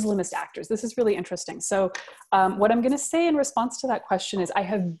of Islamist actors. This is really interesting. So what I'm going to say in response to that question is I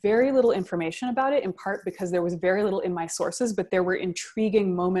have very little information about it, in part because there was very little in my sources, but there were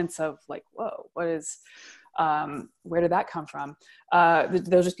intriguing moments of like, whoa, what is, where did that come from?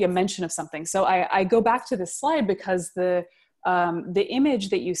 There'll just be a mention of something. So I go back to this slide because the image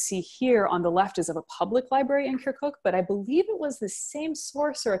that you see here on the left is of a public library in Kirkuk, but I believe it was the same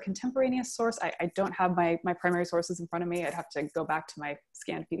source or a contemporaneous source. I don't have my primary sources in front of me. I'd have to go back to my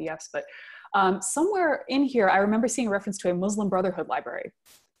scanned PDFs, but somewhere in here, I remember seeing a reference to a Muslim Brotherhood library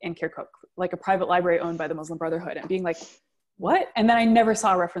in Kirkuk, like a private library owned by the Muslim Brotherhood, and being like, what? And then I never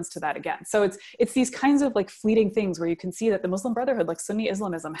saw a reference to that again. So it's these kinds of like fleeting things where you can see that the Muslim Brotherhood, like Sunni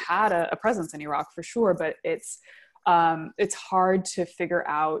Islamism, had a presence in Iraq for sure, but it's hard to figure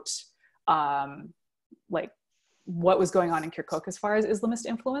out like what was going on in Kirkuk as far as Islamist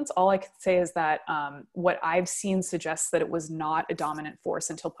influence. All I can say is that what I've seen suggests that it was not a dominant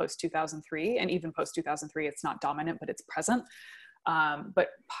force until post-2003, and even post-2003 it's not dominant, but it's present. But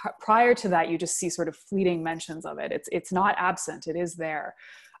prior to that, you just see sort of fleeting mentions of it. It's not absent, it is there.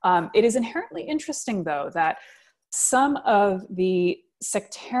 It is inherently interesting though that some of the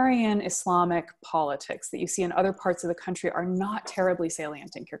sectarian Islamic politics that you see in other parts of the country are not terribly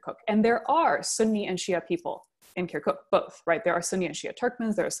salient in Kirkuk. And there are Sunni and Shia people in Kirkuk, both, right? There are Sunni and Shia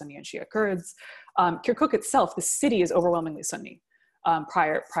Turkmens, there are Sunni and Shia Kurds. Kirkuk itself, the city is overwhelmingly Sunni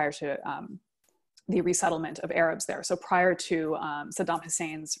prior to the resettlement of Arabs there. So prior to Saddam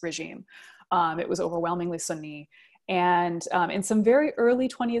Hussein's regime, it was overwhelmingly Sunni. And in some very early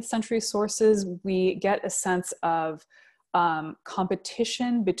 20th century sources, we get a sense of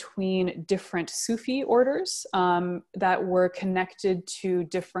competition between different Sufi orders that were connected to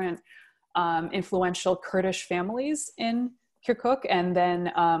different influential Kurdish families in Kirkuk. And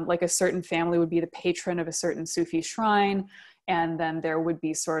then like a certain family would be the patron of a certain Sufi shrine. And then there would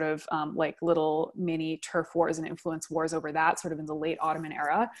be sort of like little mini turf wars and influence wars over that sort of in the late Ottoman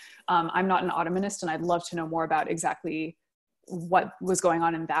era. I'm not an Ottomanist, and I'd love to know more about exactly what was going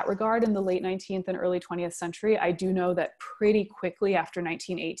on in that regard in the late 19th and early 20th century. I do know that pretty quickly after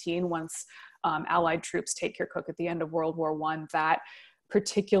 1918, once Allied troops take Kirkuk at the end of World War I, that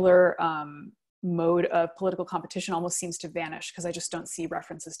particular mode of political competition almost seems to vanish because I just don't see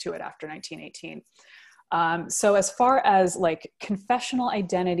references to it after 1918. So as far as like confessional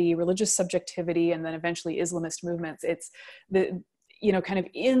identity, religious subjectivity, and then eventually Islamist movements, it's the, you know, kind of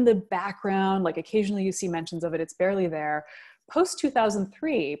in the background, like occasionally you see mentions of it, it's barely there.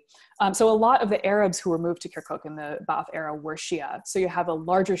 Post-2003, so a lot of the Arabs who were moved to Kirkuk in the Ba'ath era were Shia. So you have a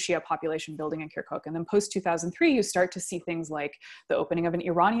larger Shia population building in Kirkuk. And then post-2003, you start to see things like the opening of an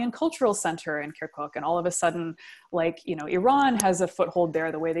Iranian cultural center in Kirkuk. And all of a sudden, like, you know, Iran has a foothold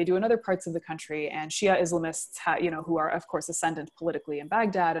there the way they do in other parts of the country. And Shia Islamists, you know, who are of course ascendant politically in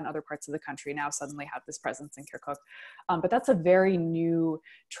Baghdad and other parts of the country now suddenly have this presence in Kirkuk. But that's a very new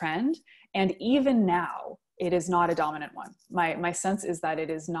trend. And even now, it is not a dominant one. My sense is that it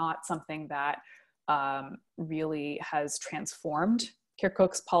is not something that really has transformed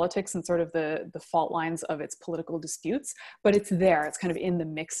Kirkuk's politics and sort of the fault lines of its political disputes, but it's there. It's kind of in the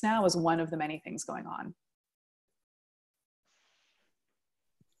mix now as one of the many things going on.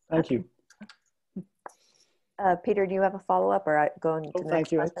 Thank you. Peter, do you have a follow-up, or go into the next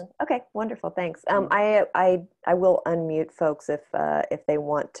question? You. Okay, wonderful, thanks. I will unmute folks if they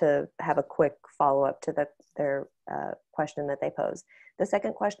want to have a quick follow-up to their question that they posed. The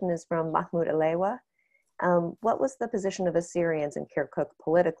second question is from Mahmoud Alewa. What was the position of Assyrians in Kirkuk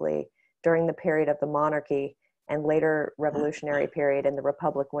politically during the period of the monarchy and later revolutionary period in the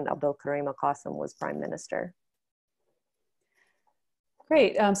Republic when Abdul Karim al-Qasim was prime minister?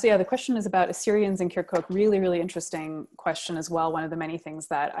 Great. So yeah, the question is about Assyrians in Kirkuk. Really, really interesting question as well. One of the many things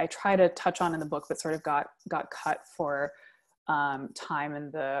that I try to touch on in the book, but sort of got cut for time in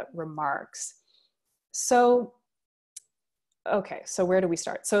the remarks. So, okay, so where do we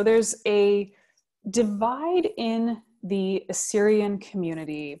start? So there's a divide in the Assyrian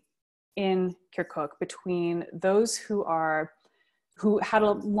community in Kirkuk between those who had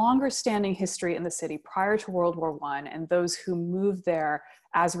a longer standing history in the city prior to World War I, and those who moved there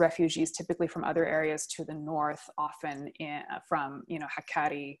as refugees, typically from other areas to the north, often from, you know,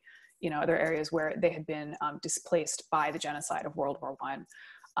 Hakkari, you know, other areas where they had been displaced by the genocide of World War I,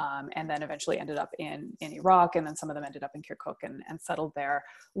 and then eventually ended up in Iraq, and then some of them ended up in Kirkuk and settled there.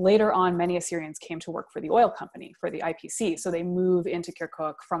 Later on, many Assyrians came to work for the oil company, for the IPC, so they move into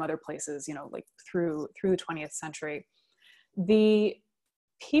Kirkuk from other places, you know, like through the 20th century. The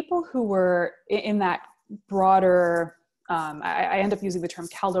people who were in that broader, I end up using the term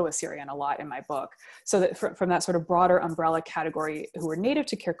Chaldo-Assyrian a lot in my book, so that from that sort of broader umbrella category, who were native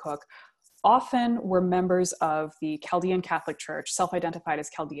to Kirkuk, often were members of the Chaldean Catholic Church, self-identified as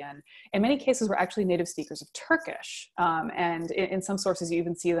Chaldean. In many cases were actually native speakers of Turkish. And in some sources, you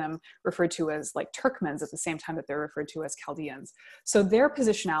even see them referred to as like Turkmens at the same time that they're referred to as Chaldeans. So their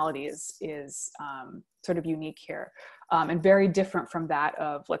positionality is sort of unique here, and very different from that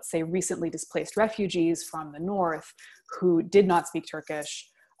of, let's say, recently displaced refugees from the north who did not speak Turkish,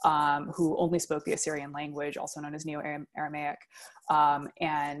 who only spoke the Assyrian language, also known as Neo-Aramaic,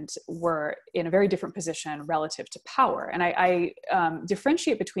 and were in a very different position relative to power. And I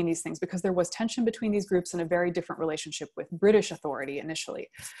differentiate between these things because there was tension between these groups and a very different relationship with British authority initially.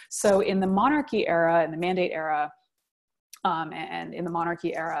 So in the monarchy era, in the Mandate era, and in the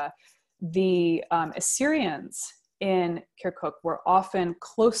monarchy era, the Assyrians in Kirkuk were often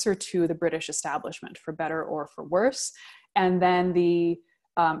closer to the British establishment, for better or for worse. And then the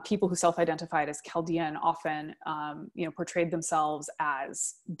people who self-identified as Chaldean often, portrayed themselves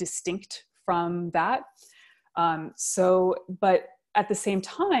as distinct from that. But at the same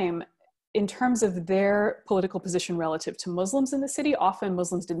time, in terms of their political position relative to Muslims in the city, often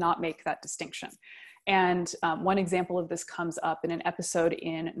Muslims did not make that distinction. And one example of this comes up in an episode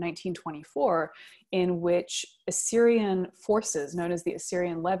in 1924, in which Assyrian forces, known as the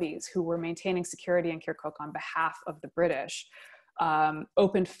Assyrian levies, who were maintaining security in Kirkuk on behalf of the British,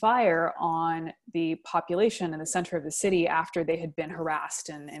 opened fire on the population in the center of the city after they had been harassed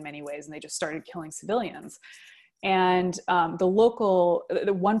in many ways, and they just started killing civilians. And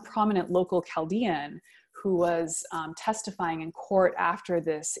the one prominent local Chaldean who was testifying in court after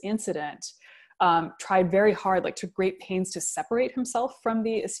this incident tried very hard, took great pains to separate himself from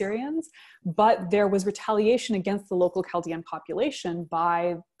the Assyrians, but there was retaliation against the local Chaldean population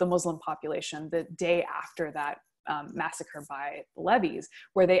by the Muslim population the day after that massacre by the levies,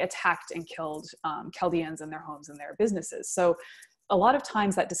 where they attacked and killed Chaldeans in their homes and their businesses. So a lot of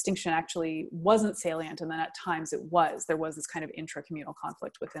times that distinction actually wasn't salient, and then at times it was. There was this kind of intracommunal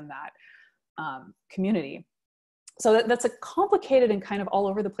conflict within that community. So that's a complicated and kind of all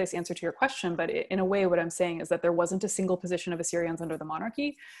over the place answer to your question, but in a way what I'm saying is that there wasn't a single position of Assyrians under the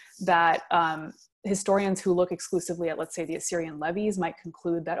monarchy, that historians who look exclusively at, let's say, the Assyrian levies might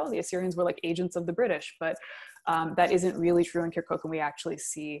conclude that, oh, the Assyrians were like agents of the British, but that isn't really true in Kirkuk, and we actually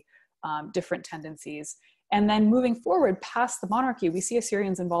see different tendencies. And then moving forward past the monarchy, we see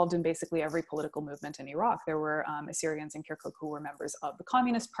Assyrians involved in basically every political movement in Iraq. There were Assyrians in Kirkuk who were members of the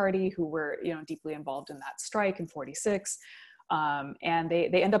Communist Party, who were deeply involved in that strike in '46. And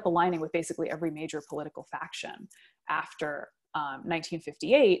they end up aligning with basically every major political faction after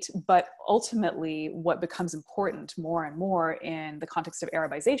 1958. But ultimately, what becomes important more and more in the context of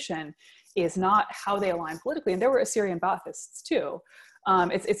Arabization is not how they align politically. And there were Assyrian Baathists too.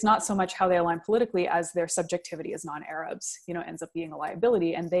 It's not so much how they align politically as their subjectivity as non-Arabs, ends up being a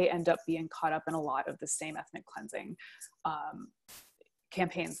liability, and they end up being caught up in a lot of the same ethnic cleansing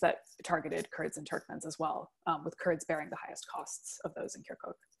campaigns that targeted Kurds and Turkmens as well, with Kurds bearing the highest costs of those in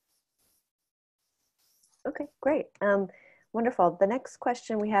Kirkuk. Okay, great. Wonderful. The next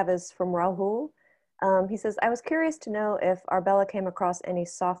question we have is from Rahul. He says, I was curious to know if Arbella came across any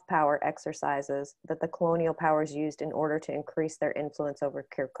soft power exercises that the colonial powers used in order to increase their influence over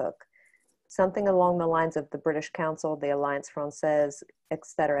Kirkuk. Something along the lines of the British Council, the Alliance Française,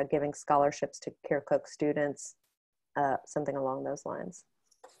 etc., giving scholarships to Kirkuk students, something along those lines.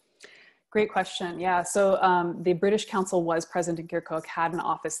 Great question. Yeah, so the British Council was present in Kirkuk, had an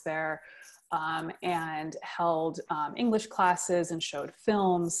office there, and held English classes and showed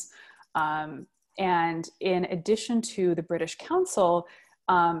films. And in addition to the British Council,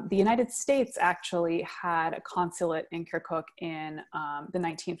 the United States actually had a consulate in Kirkuk in the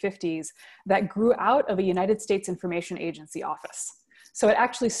 1950s that grew out of a United States Information Agency office. So it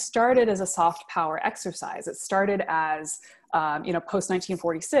actually started as a soft power exercise. It started as, post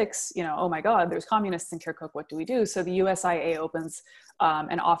 1946, oh my God, there's communists in Kirkuk, what do we do? So the USIA opens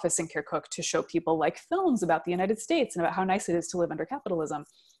an office in Kirkuk to show people like films about the United States and about how nice it is to live under capitalism.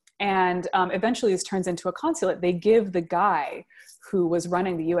 And eventually this turns into a consulate. They give the guy who was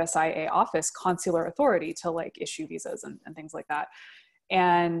running the USIA office consular authority to issue visas and things like that.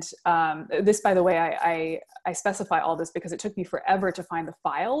 And this, by the way, I specify all this because it took me forever to find the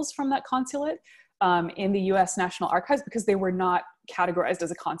files from that consulate in the US National Archives, because they were not categorized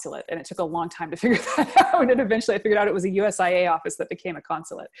as a consulate. And it took a long time to figure that out. And eventually I figured out it was a USIA office that became a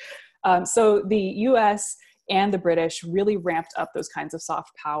consulate. So the US and the British really ramped up those kinds of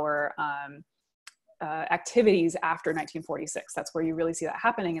soft power activities after 1946. That's where you really see that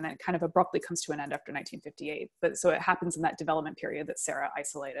happening, and then it kind of abruptly comes to an end after 1958. But so it happens in that development period that Sarah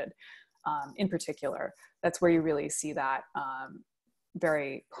isolated in particular. That's where you really see that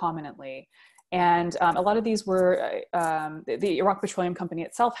very prominently. And a lot of these were, the Iraq Petroleum Company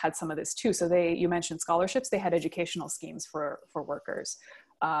itself had some of this too. So you mentioned scholarships, they had educational schemes for workers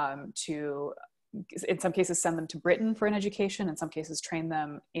to, in some cases, send them to Britain for an education, in some cases train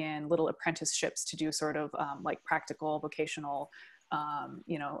them in little apprenticeships to do sort of like practical, vocational,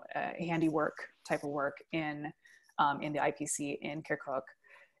 handiwork type of work in the IPC in Kirkuk.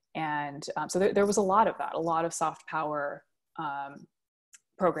 And so there was a lot of that, a lot of soft power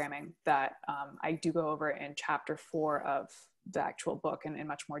programming that I do go over in chapter 4 of the actual book in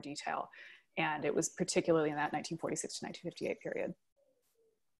much more detail. And it was particularly in that 1946 to 1958 period.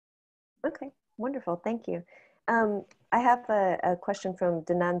 Okay, wonderful, thank you. I have a question from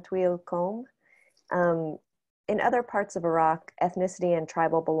Danan Tuil Kom. In other parts of Iraq, ethnicity and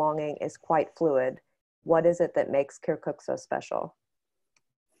tribal belonging is quite fluid. What is it that makes Kirkuk so special?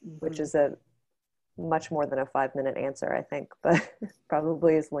 Mm-hmm. Which is a much more than a 5-minute answer, I think, but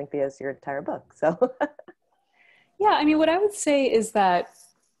probably as lengthy as your entire book. So, yeah, I mean, what I would say is that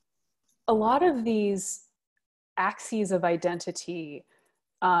a lot of these axes of identity,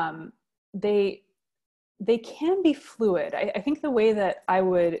 they can be fluid. I think the way that I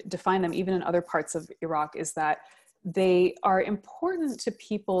would define them, even in other parts of Iraq, is that they are important to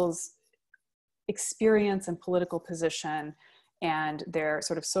people's experience and political position and their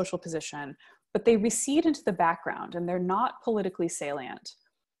sort of social position, but they recede into the background and they're not politically salient.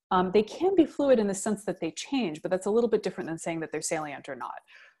 They can be fluid in the sense that they change, but that's a little bit different than saying that they're salient or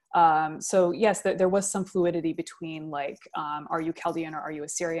not. So yes, there was some fluidity between like, are you Chaldean or are you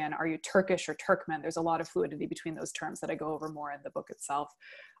Assyrian? Are you Turkish or Turkmen? There's a lot of fluidity between those terms that I go over more in the book itself.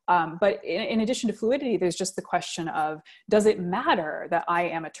 But in addition to fluidity, there's just the question of, does it matter that I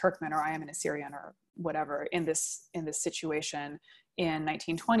am a Turkmen or I am an Assyrian or whatever in this situation in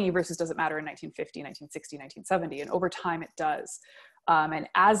 1920 versus does it matter in 1950, 1960, 1970? And over time it does. And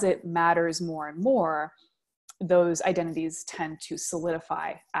as it matters more and more, those identities tend to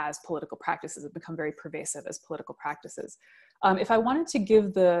solidify as political practices and become very pervasive as political practices. If I wanted to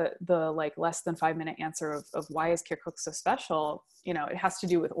give the like less than 5-minute answer of why is Kirkuk so special, it has to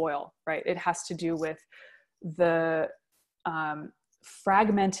do with oil, right? It has to do with the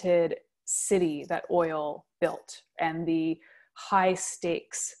fragmented city that oil built and the high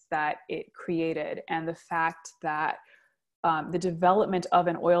stakes that it created, and the fact that the development of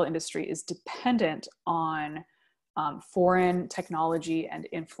an oil industry is dependent on foreign technology and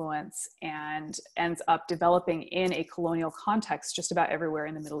influence, and ends up developing in a colonial context just about everywhere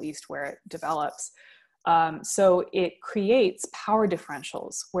in the Middle East where it develops. So it creates power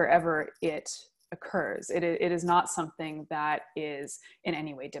differentials wherever it occurs. It is not something that is in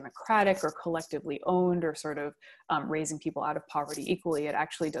any way democratic or collectively owned or sort of raising people out of poverty equally. It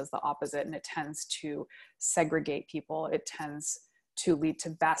actually does the opposite, and it tends to segregate people. It tends to lead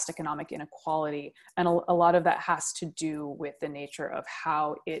to vast economic inequality. And a lot of that has to do with the nature of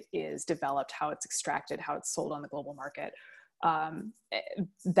how it is developed, how it's extracted, how it's sold on the global market.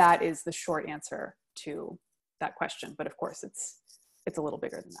 That is the short answer to that question. But of course, it's a little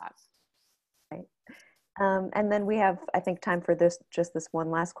bigger than that. Right. And then we have, I think, time for this one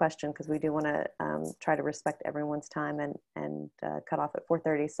last question, because we do want to try to respect everyone's time and cut off at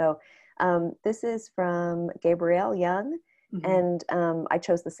 4:30. So this is from Gabrielle Young. Mm-hmm. And I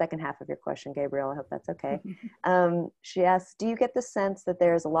chose the second half of your question, Gabrielle. I hope that's okay. She asks, do you get the sense that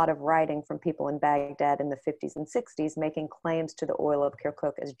there's a lot of writing from people in Baghdad in the 50s and 60s making claims to the oil of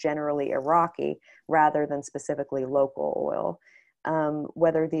Kirkuk as generally Iraqi rather than specifically local oil?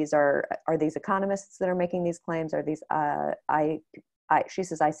 Whether these are these economists that are making these claims, are these, she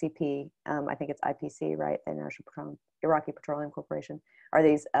says ICP, I think it's IPC, right? The National Iraqi Petroleum Corporation. Are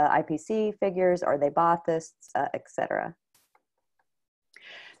these IPC figures? Are they Baathists, etc.?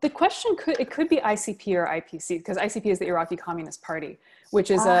 The question could be ICP or IPC, because ICP is the Iraqi Communist Party,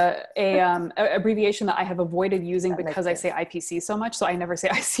 which is a abbreviation that I have avoided using because I say IPC so much, so I never say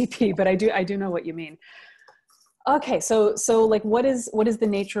ICP, but I do know what you mean. Okay, so like what is the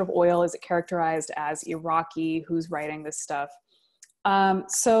nature of oil? Is it characterized as Iraqi? Who's writing this stuff?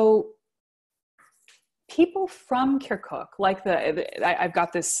 So people from Kirkuk, like I've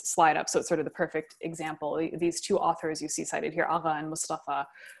got this slide up, so it's sort of the perfect example. These two authors you see cited here, Agha and Mustafa,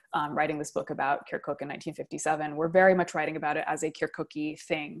 writing this book about Kirkuk in 1957, were very much writing about it as a Kirkuki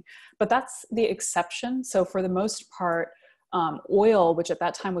thing. But that's the exception. So for the most part, oil, which at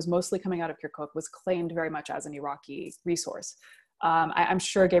that time was mostly coming out of Kirkuk, was claimed very much as an Iraqi resource. I'm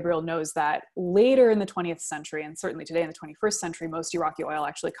sure Gabriel knows that later in the 20th century, and certainly today in the 21st century, most Iraqi oil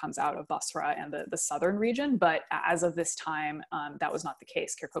actually comes out of Basra and the southern region. But as of this time, that was not the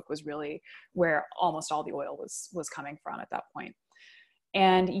case. Kirkuk was really where almost all the oil was coming from at that point.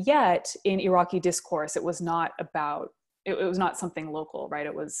 And yet in Iraqi discourse, it was not about, it was not something local, right?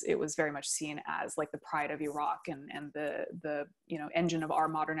 It was very much seen as like the pride of Iraq and the engine of our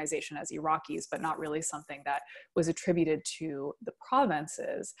modernization as Iraqis, but not really something that was attributed to the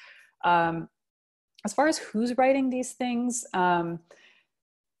provinces. As far as who's writing these things,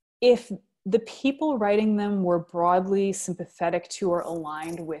 if the people writing them were broadly sympathetic to or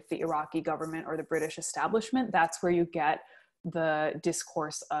aligned with the Iraqi government or the British establishment, that's where you get the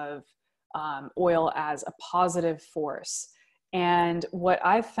discourse of oil as a positive force. And what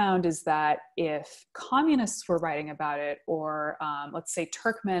I've found is that if communists were writing about it, or let's say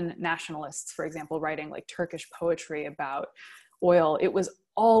Turkmen nationalists, for example, writing like Turkish poetry about oil, it was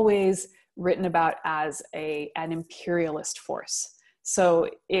always written about as an imperialist force. So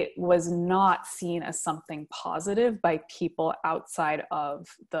it was not seen as something positive by people outside of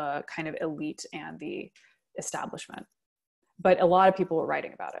the kind of elite and the establishment. But a lot of people were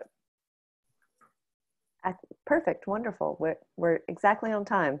writing about it. Perfect, wonderful. We're exactly on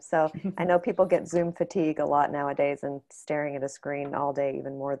time. So I know people get Zoom fatigue a lot nowadays, and staring at a screen all day,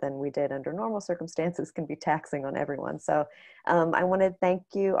 even more than we did under normal circumstances, can be taxing on everyone. So I want to thank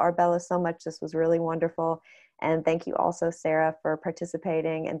you, Arbella, so much. This was really wonderful. And thank you also, Sarah, for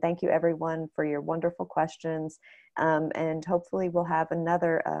participating. And thank you, everyone, for your wonderful questions. And hopefully we'll have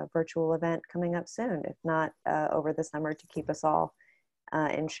another virtual event coming up soon, if not over the summer, to keep us all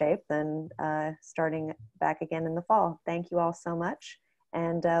in shape, then starting back again in the fall. Thank you all so much,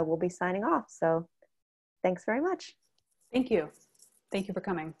 and we'll be signing off. So thanks very much. Thank you. Thank you for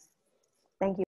coming. Thank you.